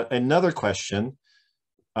another question.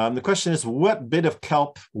 The question is, what bit of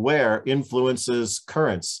kelp where influences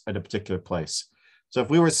currents at a particular place? So if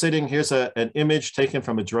we were sitting, here's an image taken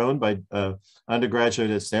from a drone by undergraduate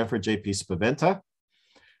at Stanford, JP Spaventa.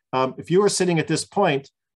 If you were sitting at this point,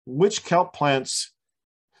 which kelp plants,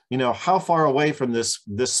 how far away from this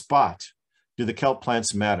spot do the kelp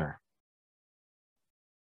plants matter?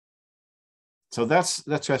 So that's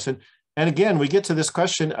the question. And again, we get to this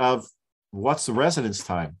question of what's the residence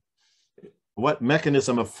time? What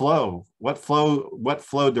mechanism of flow, what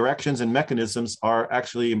flow directions and mechanisms are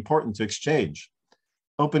actually important to exchange?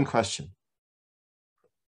 Open question.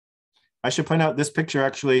 I should point out this picture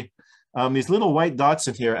actually, these little white dots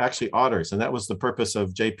in here are actually otters, and that was the purpose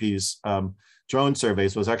of JP's drone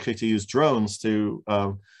surveys, was actually to use drones to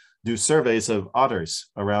do surveys of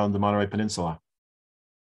otters around the Monterey Peninsula.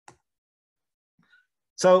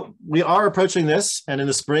 So we are approaching this, and in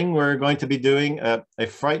the spring, we're going to be doing a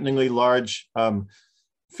frighteningly large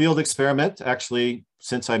field experiment. Actually,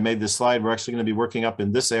 since I made this slide, we're actually going to be working up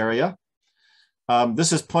in this area.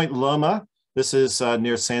 This is Point Loma. This is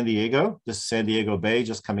near San Diego. This is San Diego Bay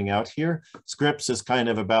just coming out here. Scripps is kind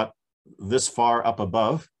of about this far up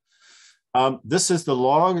above. This is the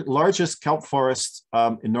largest kelp forest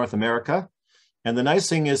in North America. And the nice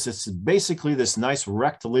thing is it's basically this nice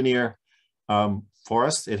rectilinear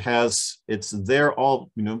forest. It's there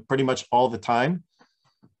all, pretty much all the time.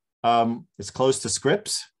 It's close to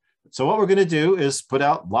Scripps. So what we're going to do is put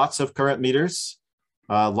out lots of current meters,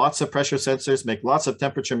 lots of pressure sensors, make lots of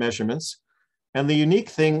temperature measurements. And the unique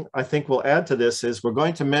thing I think we'll add to this is we're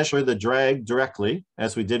going to measure the drag directly,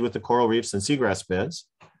 as we did with the coral reefs and seagrass beds.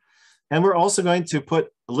 And we're also going to put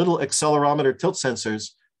little accelerometer tilt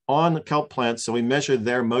sensors on the kelp plants so we measure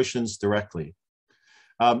their motions directly.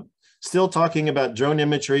 Still talking about drone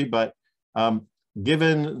imagery, but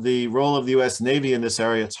given the role of the US Navy in this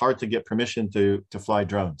area, it's hard to get permission to fly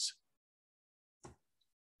drones.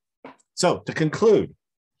 So to conclude,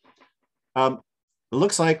 it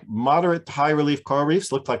looks like moderate to high relief coral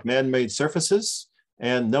reefs look like man-made surfaces,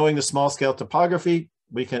 and knowing the small scale topography,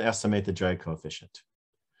 we can estimate the drag coefficient.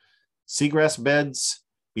 Seagrass beds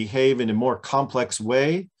behave in a more complex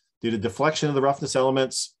way due to deflection of the roughness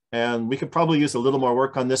elements, and we could probably use a little more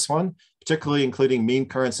work on this one, particularly including mean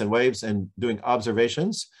currents and waves and doing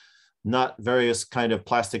observations, not various kind of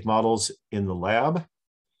plastic models in the lab.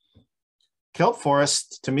 Kelp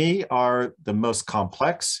forests, to me, are the most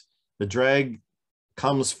complex. The drag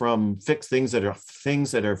comes from fixed things that are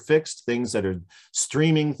fixed, things that are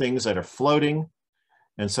streaming, things that are floating.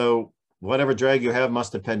 And so whatever drag you have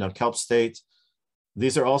must depend on kelp state.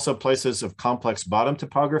 These are also places of complex bottom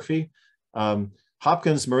topography.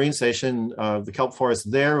 Hopkins Marine Station, the kelp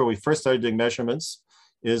forest there where we first started doing measurements,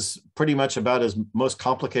 is pretty much about as most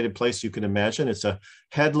complicated place you can imagine. It's a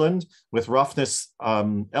headland with roughness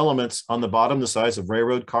elements on the bottom, the size of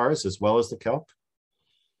railroad cars, as well as the kelp.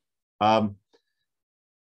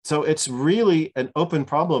 So it's really an open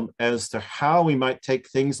problem as to how we might take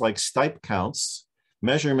things like stipe counts,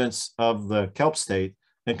 measurements of the kelp state,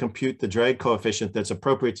 and compute the drag coefficient that's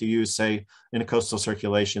appropriate to use, say, in a coastal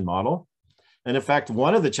circulation model. And in fact,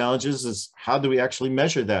 one of the challenges is how do we actually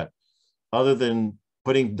measure that, other than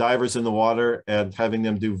putting divers in the water and having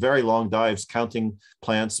them do very long dives, counting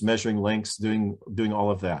plants, measuring lengths, doing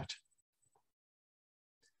all of that.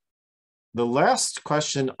 The last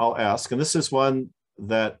question I'll ask, and this is one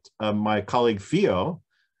that my colleague Theo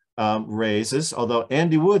raises, although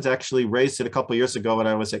Andy Woods actually raised it a couple of years ago when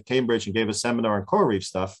I was at Cambridge and gave a seminar on coral reef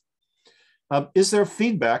stuff. Is there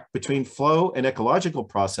feedback between flow and ecological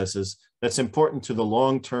processes that's important to the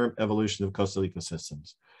long-term evolution of coastal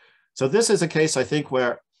ecosystems? So this is a case, I think,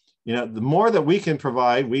 where the more that we can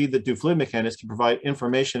provide, we that do fluid mechanics can provide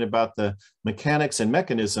information about the mechanics and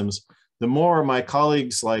mechanisms, the more my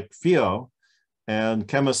colleagues like Theo and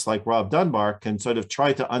chemists like Rob Dunbar can sort of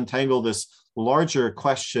try to untangle this larger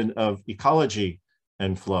question of ecology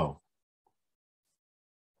and flow.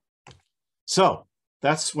 So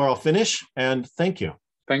that's where I'll finish, and thank you.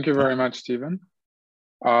 Thank you very much, Stephen.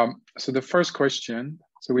 So the first question,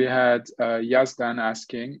 so we had Yazdan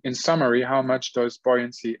asking, in summary, how much does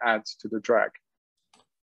buoyancy add to the drag?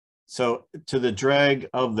 So to the drag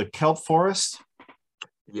of the kelp forest?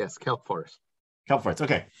 Yes, kelp forest. Kelp forest,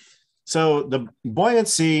 okay. So the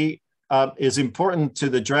buoyancy is important to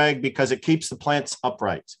the drag because it keeps the plants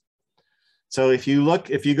upright. So if you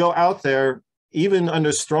go out there, even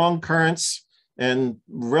under strong currents and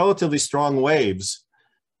relatively strong waves,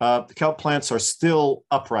 the kelp plants are still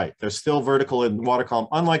upright. They're still vertical in water column,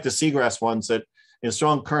 unlike the seagrass ones that in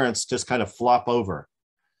strong currents just kind of flop over.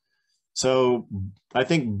 So I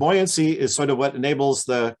think buoyancy is sort of what enables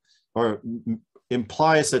or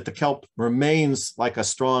implies that the kelp remains like a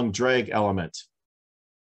strong drag element.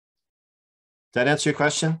 That answer your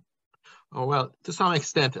question? Oh, well, to some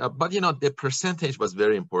extent, but the percentage was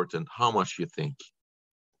very important. How much you think?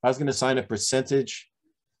 I was going to assign a percentage.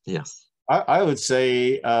 Yes. I would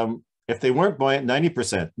say if they weren't buoyant,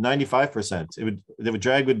 90%, 95%. The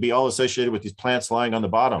drag would be all associated with these plants lying on the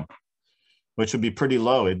bottom, which would be pretty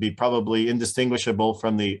low. It'd be probably indistinguishable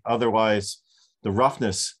from the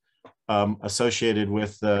roughness associated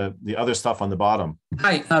with the other stuff on the bottom.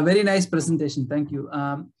 Hi, very nice presentation. Thank you.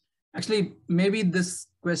 Actually, maybe this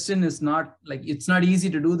question is not it's not easy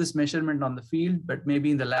to do this measurement on the field, but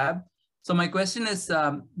maybe in the lab. So my question is,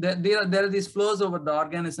 there are these flows over the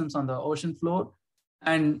organisms on the ocean floor,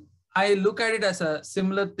 and I look at it as a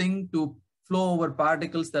similar thing to flow over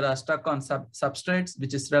particles that are stuck on substrates,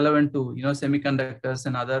 which is relevant to semiconductors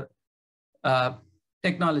and other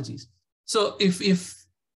technologies. So if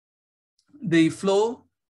the flow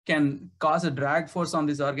can cause a drag force on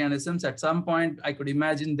these organisms, at some point I could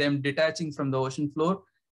imagine them detaching from the ocean floor.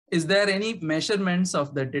 Is there any measurements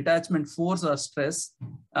of the detachment force or stress,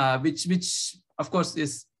 which of course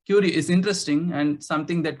is interesting and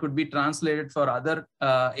something that could be translated for other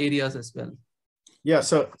areas as well? Yeah,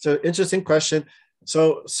 so interesting question.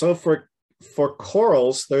 So for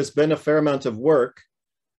corals, there's been a fair amount of work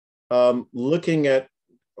looking at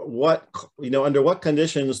what, under what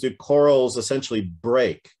conditions do corals essentially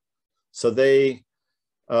break. So they,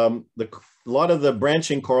 a lot of the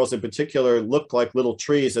branching corals in particular look like little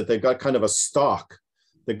trees that they've got kind of a stalk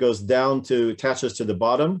that goes down attaches to the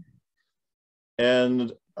bottom.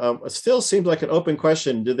 And it still seems like an open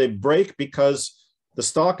question. Do they break because the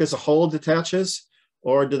stalk as a whole detaches,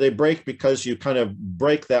 or do they break because you kind of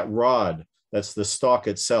break that rod that's the stalk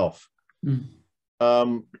itself? Mm.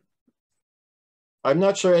 I'm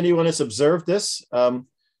not sure anyone has observed this.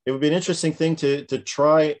 It would be an interesting thing to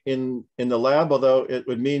try in the lab, although it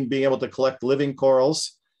would mean being able to collect living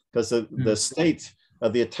corals, because the state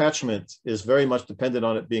of the attachment is very much dependent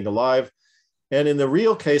on it being alive. And in the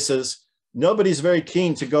real cases, nobody's very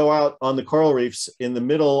keen to go out on the coral reefs in the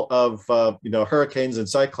middle of hurricanes and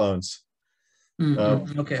cyclones.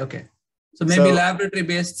 Okay. So maybe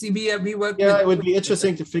laboratory-based we work. Yeah, it would be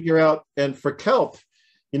interesting to figure out. And for kelp,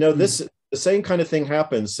 the same kind of thing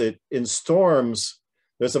happens. In storms,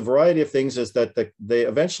 there's a variety of things. Is that they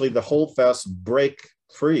eventually the holdfasts break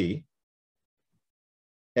free.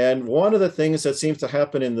 And one of the things that seems to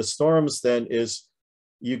happen in the storms then is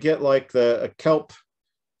you get like a kelp.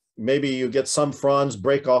 Maybe you get some fronds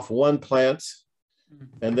break off one plant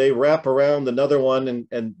and they wrap around another one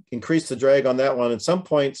and increase the drag on that one. At some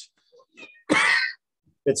point,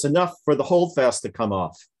 it's enough for the holdfast to come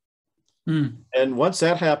off. And once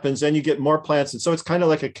that happens, then you get more plants. And so it's kind of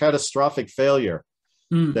like a catastrophic failure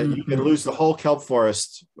that you can lose the whole kelp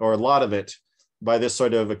forest or a lot of it by this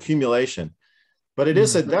sort of accumulation. But it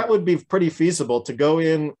is that would be pretty feasible to go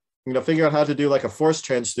in, figure out how to do like a force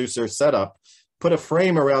transducer setup, put a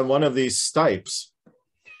frame around one of these stipes,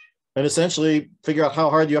 and essentially figure out how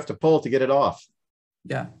hard you have to pull to get it off.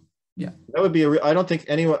 Yeah. That would be I don't think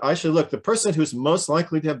anyone, I should look, the person who's most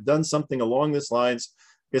likely to have done something along these lines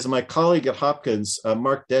is my colleague at Hopkins,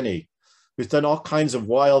 Mark Denny, who's done all kinds of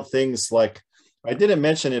wild things. Like, I didn't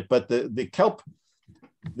mention it, but the kelp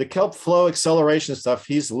flow acceleration stuff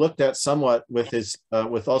he's looked at somewhat with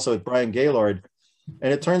also with Brian Gaylord.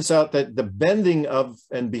 And it turns out that the bending of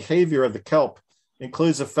and behavior of the kelp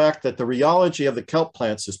includes the fact that the rheology of the kelp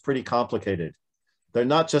plants is pretty complicated. They're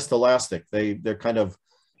not just elastic. They're kind of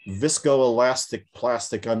viscoelastic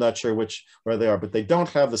plastic. I'm not sure where they are, but they don't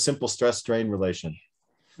have the simple stress strain relation.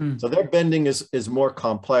 So their bending is more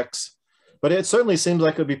complex, but it certainly seems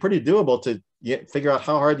like it would be pretty doable to figure out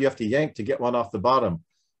how hard you have to yank to get one off the bottom,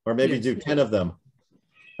 or maybe do 10 of them.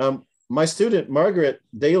 My student Margaret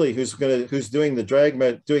Daly, who's doing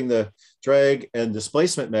the drag and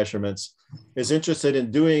displacement measurements, is interested in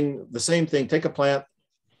doing the same thing. Take a plant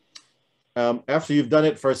after you've done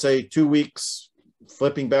it for say 2 weeks,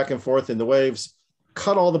 flipping back and forth in the waves,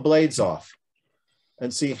 cut all the blades off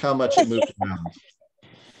and see how much it moves around.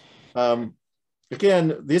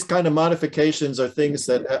 Again, these kind of modifications are things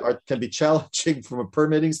that can be challenging from a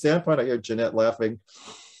permitting standpoint. I hear Jeanette laughing.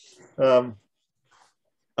 Sort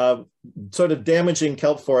of damaging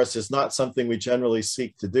kelp forests is not something we generally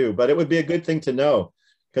seek to do, but it would be a good thing to know,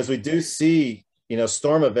 because we do see,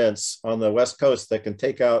 storm events on the West Coast that can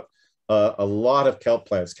take out a lot of kelp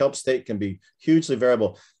plants. Kelp state can be hugely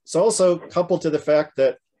variable. It's also coupled to the fact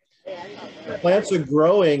that plants are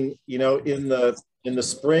growing, in the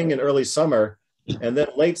spring and early summer, and then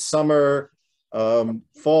late summer,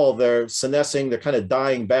 fall, they're senescing, they're kind of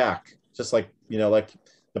dying back, just like, like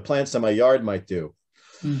the plants in my yard might do.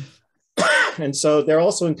 And so they're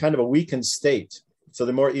also in kind of a weakened state, so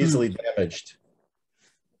they're more easily damaged.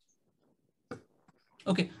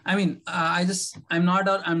 Okay, I mean, I'm not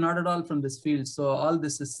at all from this field, so all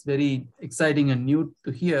this is very exciting and new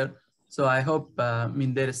to hear. So I hope,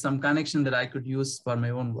 there is some connection that I could use for my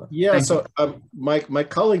own work. Yeah. So my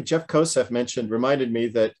colleague Jeff Kosef reminded me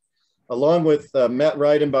that along with Matt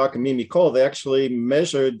Reidenbach and Mimi Cole, they actually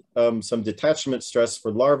measured some detachment stress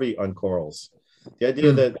for larvae on corals. The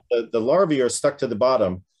idea that the larvae are stuck to the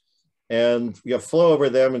bottom, and you have flow over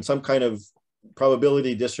them and some kind of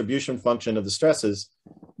probability distribution function of the stresses,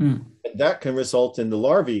 and that can result in the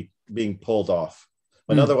larvae being pulled off.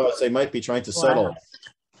 And otherwise, they might be trying to settle.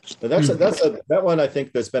 But that one, I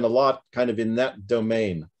think there's been a lot kind of in that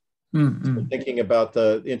domain. Thinking about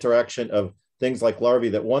the interaction of things like larvae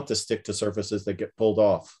that want to stick to surfaces that get pulled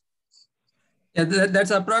off. Yeah,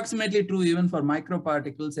 that's approximately true even for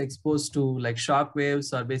microparticles exposed to like shock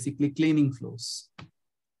waves or basically cleaning flows.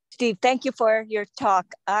 Steve, thank you for your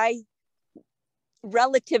talk.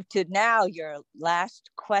 Relative to now, your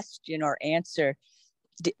last question or answer,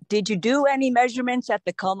 did you do any measurements at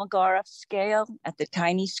the Kolmogorov scale, at the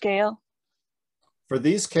tiny scale? For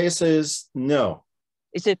these cases, no.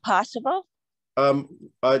 Is it possible? Well,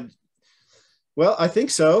 I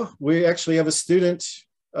think so. We actually have a student,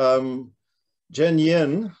 Jen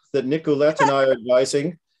Yin, that Nicolette and I are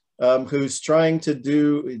advising, who's trying to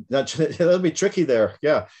do, that'll be tricky there.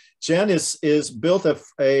 Yeah. Jen is built a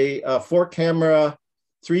 4-camera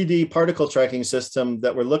 3D particle tracking system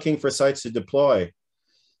that we're looking for sites to deploy.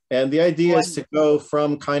 And the idea is to go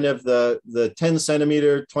from kind of the 10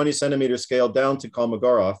 centimeter, 20 centimeter scale down to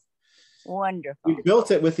Kolmogorov. Wonderful. We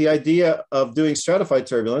built it with the idea of doing stratified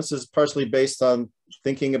turbulence. This is partially based on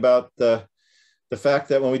thinking about the fact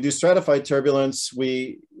that when we do stratified turbulence,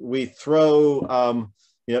 we throw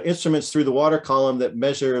instruments through the water column that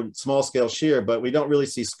measure small scale shear, but we don't really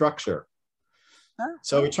see structure.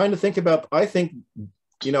 So we're trying to think about, I think,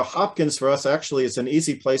 Hopkins for us actually is an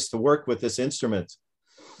easy place to work with this instrument,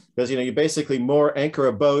 because you basically more anchor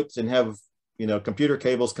a boat and have computer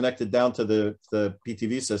cables connected down to the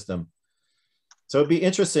PTV system. So it'd be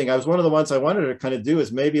interesting. I was one of the ones I wanted to kind of do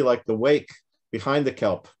is maybe like the wake behind the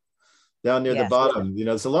kelp down near the bottom.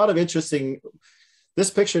 There's a lot of interesting,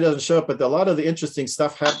 this picture doesn't show it, but a lot of the interesting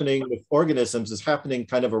stuff happening with organisms is happening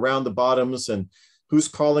kind of around the bottoms, and who's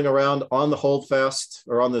crawling around on the holdfast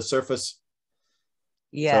or on the surface.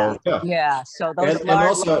 Yeah. So those and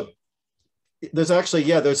also there's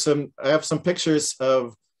actually, I have some pictures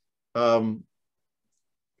of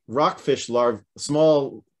rockfish larvae,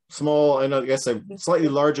 small, I guess they're slightly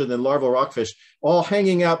larger than larval rockfish, all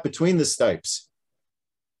hanging out between the stipes.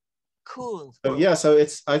 Cool. So,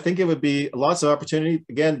 I think it would be lots of opportunity.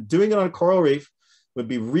 Again, doing it on a coral reef would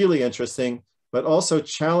be really interesting, but also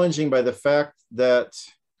challenging by the fact that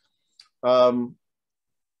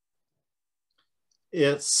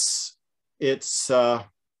it's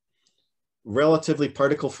relatively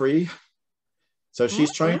particle free. So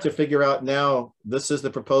she's trying to figure out now, this is the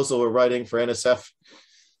proposal we're writing for NSF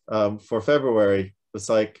for February. It's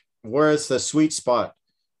like, where is the sweet spot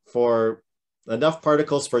for enough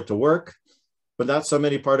particles for it to work, but not so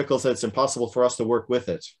many particles that it's impossible for us to work with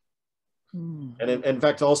it. And in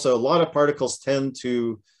fact, also a lot of particles tend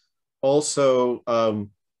to also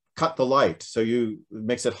cut the light. So it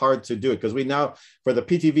makes it hard to do it, because we now, for the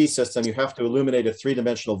PTV system, you have to illuminate a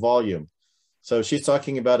 3-dimensional volume. So she's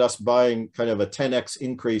talking about us buying kind of a 10x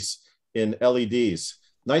increase in LEDs.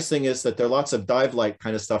 Nice thing is that there are lots of dive light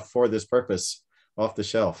kind of stuff for this purpose off the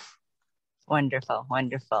shelf. Wonderful,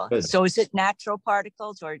 wonderful. Good. So is it natural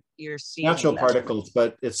particles, or you're seeing natural particles?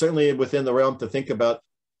 But it's certainly within the realm to think about,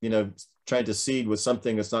 trying to seed with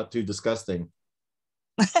something that's not too disgusting.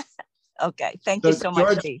 Okay, thank you so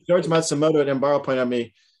much, Steve. George Matsumoto at Embaro pointed out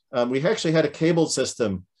me, we actually had a cable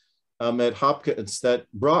system at Hopkins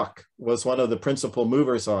that Brock was one of the principal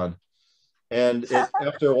movers on. And it,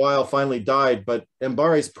 after a while, finally died, but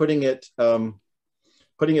Embari's putting it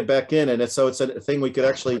back in. And so it's a thing we could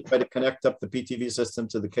actually try to connect up the PTV system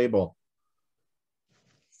to the cable.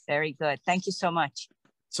 Very good. Thank you so much.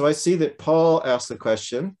 So I see that Paul asked the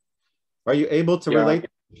question, are you able to relate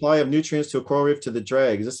the supply of nutrients to a coral reef to the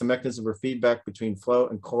drag? Is this a mechanism for feedback between flow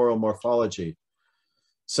and coral morphology?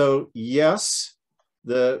 So yes,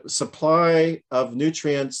 the supply of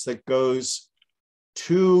nutrients that goes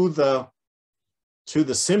to the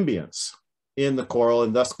symbionts in the coral,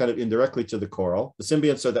 and thus kind of indirectly to the coral. The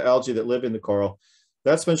symbionts are the algae that live in the coral.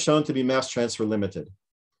 That's been shown to be mass transfer limited.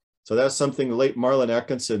 So that's something the late Marlon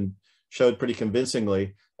Atkinson showed pretty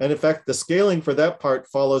convincingly. And in fact, the scaling for that part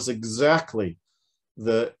follows exactly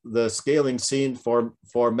the scaling seen for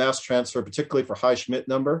mass transfer, particularly for high Schmidt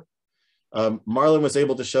number. Marlon was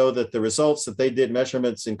able to show that the results that they did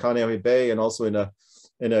measurements in Kaneohe Bay and also in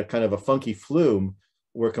a kind of a funky flume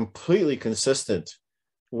were completely consistent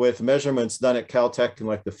with measurements done at Caltech in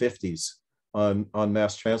like the 50s on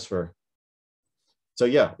mass transfer. So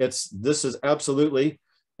yeah, this is absolutely,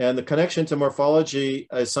 and the connection to morphology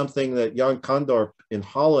is something that Jan Kandorp in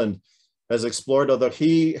Holland has explored, although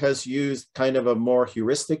he has used kind of a more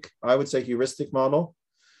heuristic, I would say heuristic model.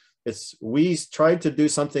 We tried to do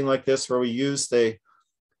something like this where we used a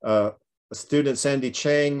student, Sandy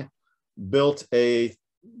Chang, built a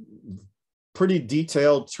pretty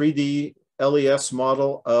detailed 3D LES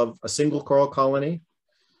model of a single coral colony.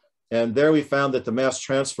 And there we found that the mass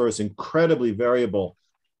transfer is incredibly variable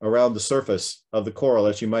around the surface of the coral,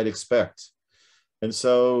 as you might expect. And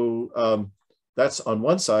so that's on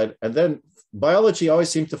one side. And then biology always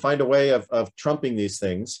seems to find a way of trumping these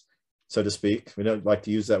things, so to speak. We don't like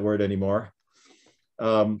to use that word anymore.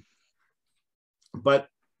 But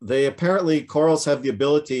they apparently, corals have the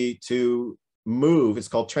ability to move, it's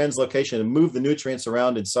called translocation, and move the nutrients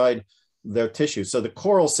around inside their tissue. So the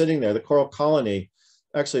coral sitting there, the coral colony,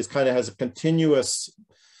 actually kind of has a continuous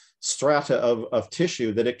strata of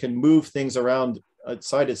tissue that it can move things around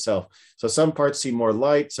outside itself. So some parts see more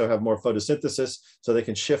light, so have more photosynthesis, so they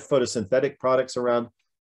can shift photosynthetic products around.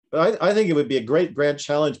 But I think it would be a great grand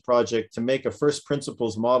challenge project to make a first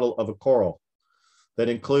principles model of a coral that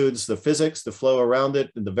includes the physics, the flow around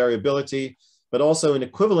it, and the variability, but also in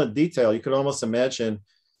equivalent detail. You could almost imagine,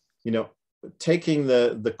 you know, taking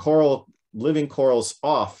the coral, living corals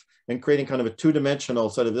off and creating kind of a two-dimensional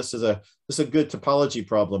sort of, this is a good topology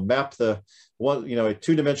problem. Map the one, you know, a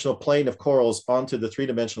two-dimensional plane of corals onto the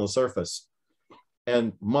three-dimensional surface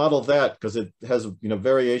and model that, because it has, you know,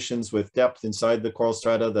 variations with depth inside the coral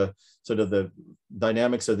strata, the sort of the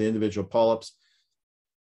dynamics of the individual polyps.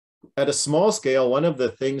 At a small scale, one of the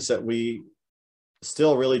things that we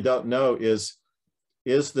still really don't know is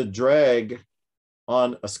the drag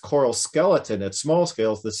on a coral skeleton at small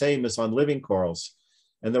scales the same as on living corals?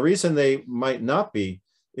 And the reason they might not be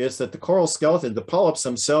is that the coral skeleton, the polyps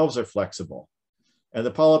themselves are flexible. And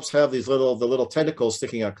the polyps have these little tentacles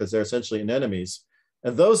sticking out because they're essentially anemones.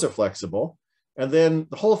 And those are flexible. And then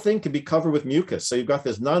the whole thing can be covered with mucus. So you've got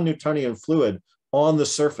this non-Newtonian fluid on the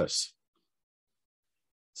surface.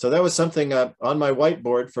 So that was something on my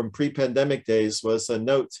whiteboard from pre-pandemic days, was a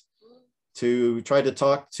note to try to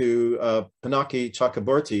talk to Pinaki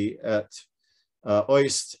Chakraborty at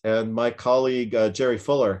OIST and my colleague Jerry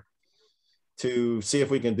Fuller to see if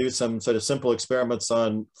we can do some sort of simple experiments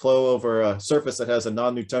on flow over a surface that has a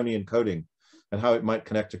non-Newtonian coating and how it might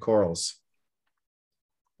connect to corals.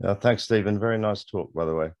 Thanks, Stephen. Very nice talk, by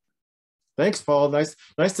the way. Thanks, Paul. Nice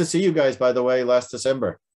to see you guys, by the way, last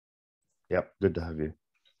December. Yep, good to have you.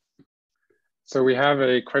 So we have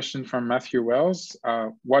a question from Matthew Wells.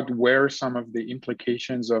 What were some of the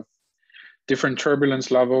implications of different turbulence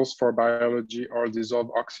levels for biology or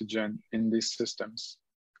dissolved oxygen in these systems?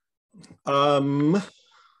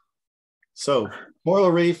 So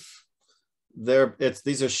coral reef,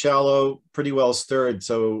 these are shallow, pretty well stirred.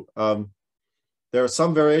 So there are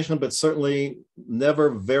some variation, but certainly never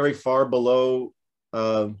very far below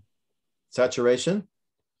saturation.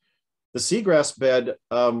 The seagrass bed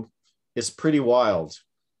is pretty wild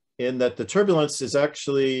in that the turbulence is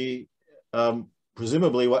actually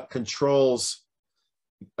presumably what controls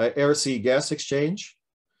air-sea gas exchange.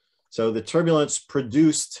 So the turbulence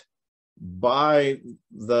produced by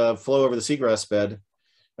the flow over the seagrass bed.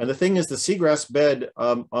 And the thing is, the seagrass bed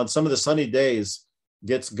on some of the sunny days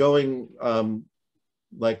gets going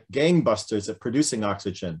like gangbusters at producing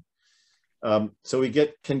oxygen. So we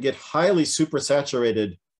can get highly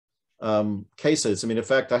supersaturated cases. I mean, in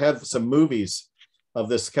fact, I have some movies of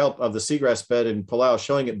this kelp, of the seagrass bed in Palau,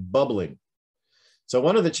 showing it bubbling. So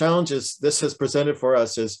one of the challenges this has presented for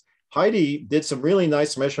us is Heidi did some really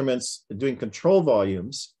nice measurements doing control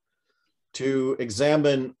volumes to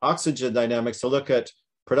examine oxygen dynamics, to look at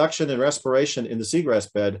production and respiration in the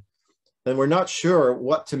seagrass bed. And we're not sure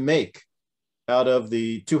what to make out of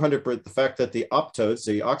the fact that the optodes,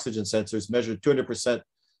 the oxygen sensors, measured 200%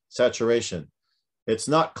 saturation. It's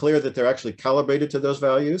not clear that they're actually calibrated to those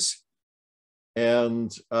values.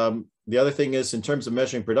 And the other thing is, in terms of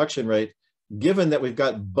measuring production rate, given that we've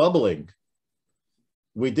got bubbling,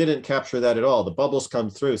 we didn't capture that at all. The bubbles come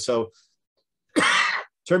through. So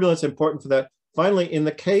turbulence is important for that. Finally, in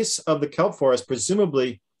the case of the kelp forest,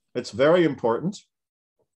 presumably it's very important.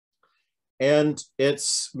 And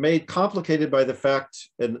it's made complicated by the fact,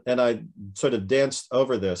 and I sort of danced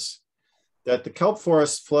over this, that the kelp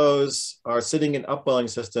forest flows are sitting in upwelling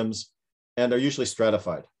systems and are usually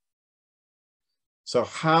stratified. So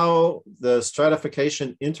how the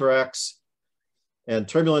stratification interacts and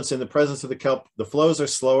turbulence in the presence of the kelp, the flows are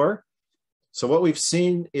slower. So what we've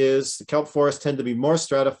seen is the kelp forests tend to be more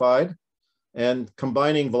stratified, and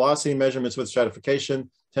combining velocity measurements with stratification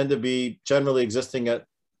tend to be generally existing at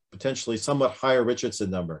potentially somewhat higher Richardson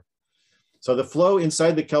number. So the flow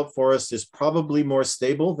inside the kelp forest is probably more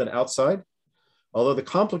stable than outside, although the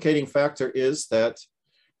complicating factor is that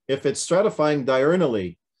if it's stratifying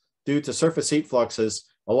diurnally due to surface heat fluxes,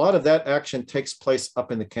 a lot of that action takes place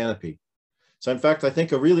up in the canopy. So in fact, I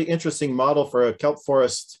think a really interesting model for a kelp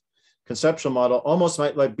forest conceptual model almost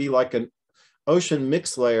might be like an ocean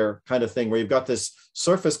mix layer kind of thing, where you've got this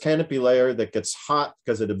surface canopy layer that gets hot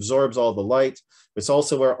because it absorbs all the light. It's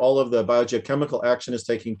also where all of the biogeochemical action is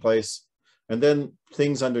taking place, and then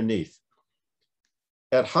things underneath.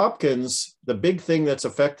 At Hopkins, the big thing that's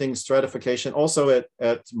affecting stratification, also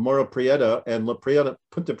at Morro Prieta and La Prieta,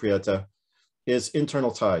 Punta Prieta, is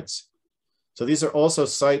internal tides. So these are also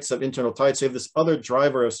sites of internal tides. So you have this other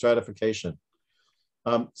driver of stratification.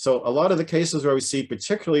 So a lot of the cases where we see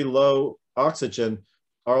particularly low oxygen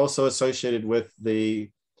are also associated with the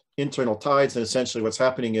internal tides. And essentially what's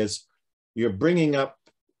happening is you're bringing up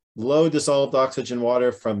low dissolved oxygen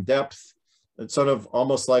water from depth. It's sort of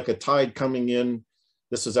almost like a tide coming in.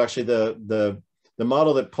 This was actually the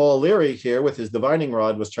model that Paul Leary here with his divining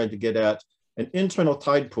rod was trying to get at, an internal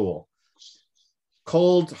tide pool.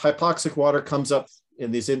 Cold hypoxic water comes up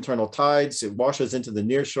in these internal tides. It washes into the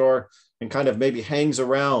nearshore and kind of maybe hangs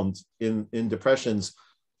around in depressions.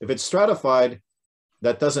 If it's stratified,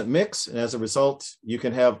 that doesn't mix. And as a result, you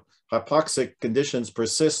can have hypoxic conditions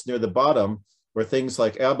persist near the bottom where things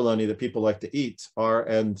like abalone that people like to eat are,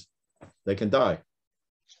 and they can die.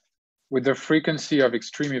 With the frequency of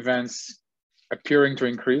extreme events appearing to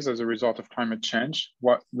increase as a result of climate change,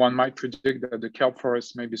 one might predict that the kelp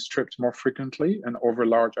forest may be stripped more frequently and over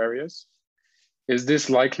large areas. Is this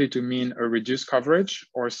likely to mean a reduced coverage,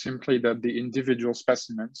 or simply that the individual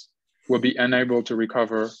specimens will be unable to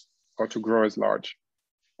recover or to grow as large?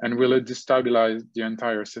 And will it destabilize the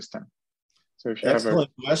entire system? So if you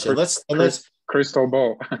Excellent question. Let's crystal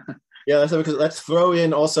ball. Yeah, let's throw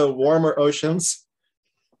in also warmer oceans.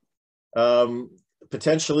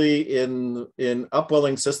 Potentially in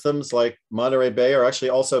upwelling systems like Monterey Bay are actually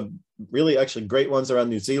also really great ones around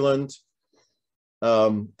New Zealand,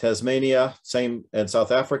 Tasmania, same, and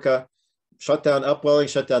South Africa. Shut down upwelling,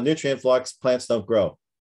 shut down nutrient flux, plants don't grow.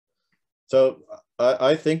 So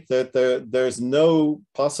I think that there's no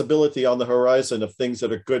possibility on the horizon of things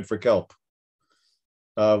that are good for kelp.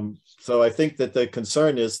 So I think that the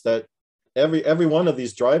concern is that every one of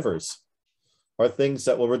these drivers are things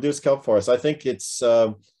that will reduce kelp forests. I think it's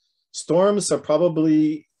storms are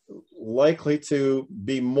probably likely to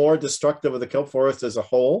be more destructive of the kelp forest as a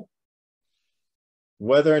whole.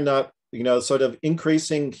 Whether or not, sort of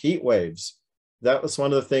increasing heat waves, that was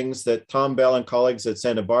one of the things that Tom Bell and colleagues at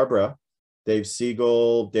Santa Barbara, Dave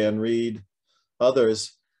Siegel, Dan Reed,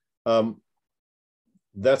 others,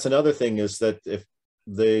 that's another thing, is that if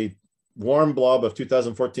the warm blob of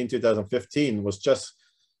 2014, 2015 was just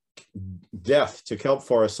death to kelp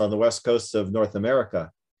forests on the west coast of North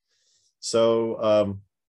America. So,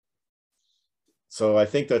 so I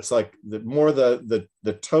think that's like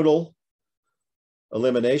the total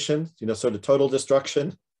elimination, sort of total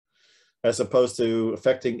destruction, as opposed to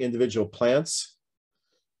affecting individual plants.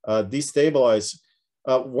 Destabilize.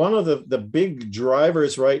 One of the big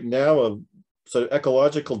drivers right now of sort of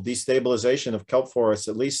ecological destabilization of kelp forests,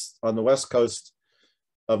 at least on the west coast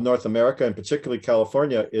of North America, and particularly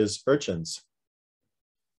California, is urchins.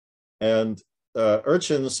 And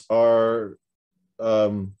urchins are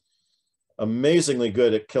amazingly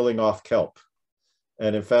good at killing off kelp.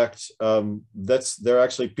 And in fact, there are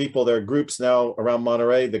actually people, there are groups now around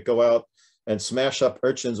Monterey that go out and smash up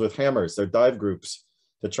urchins with hammers. They're dive groups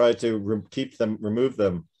to try to remove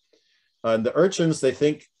them. And the urchins, they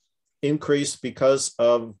think, increase because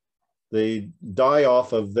of the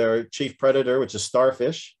die-off of their chief predator, which is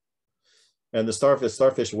starfish, and the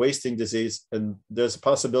starfish wasting disease. And there's a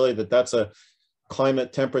possibility that that's a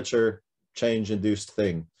climate temperature change induced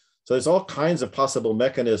thing. So there's all kinds of possible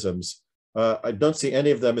mechanisms. I don't see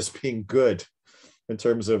any of them as being good in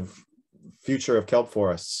terms of future of kelp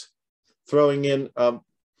forests. Throwing in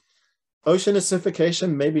ocean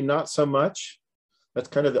acidification, maybe not so much. That's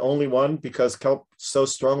kind of the only one, because kelp so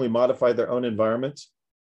strongly modify their own environment.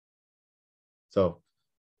 So,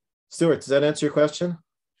 Stuart, does that answer your question?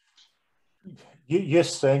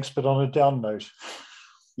 Yes, thanks, but on a down note.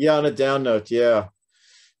 Yeah, on a down note, yeah.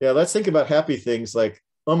 Yeah, let's think about happy things like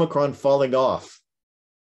Omicron falling off.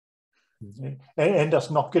 And us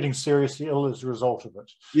not getting seriously ill as a result of it.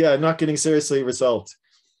 Yeah, not getting seriously result.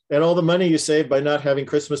 And all the money you save by not having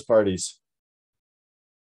Christmas parties.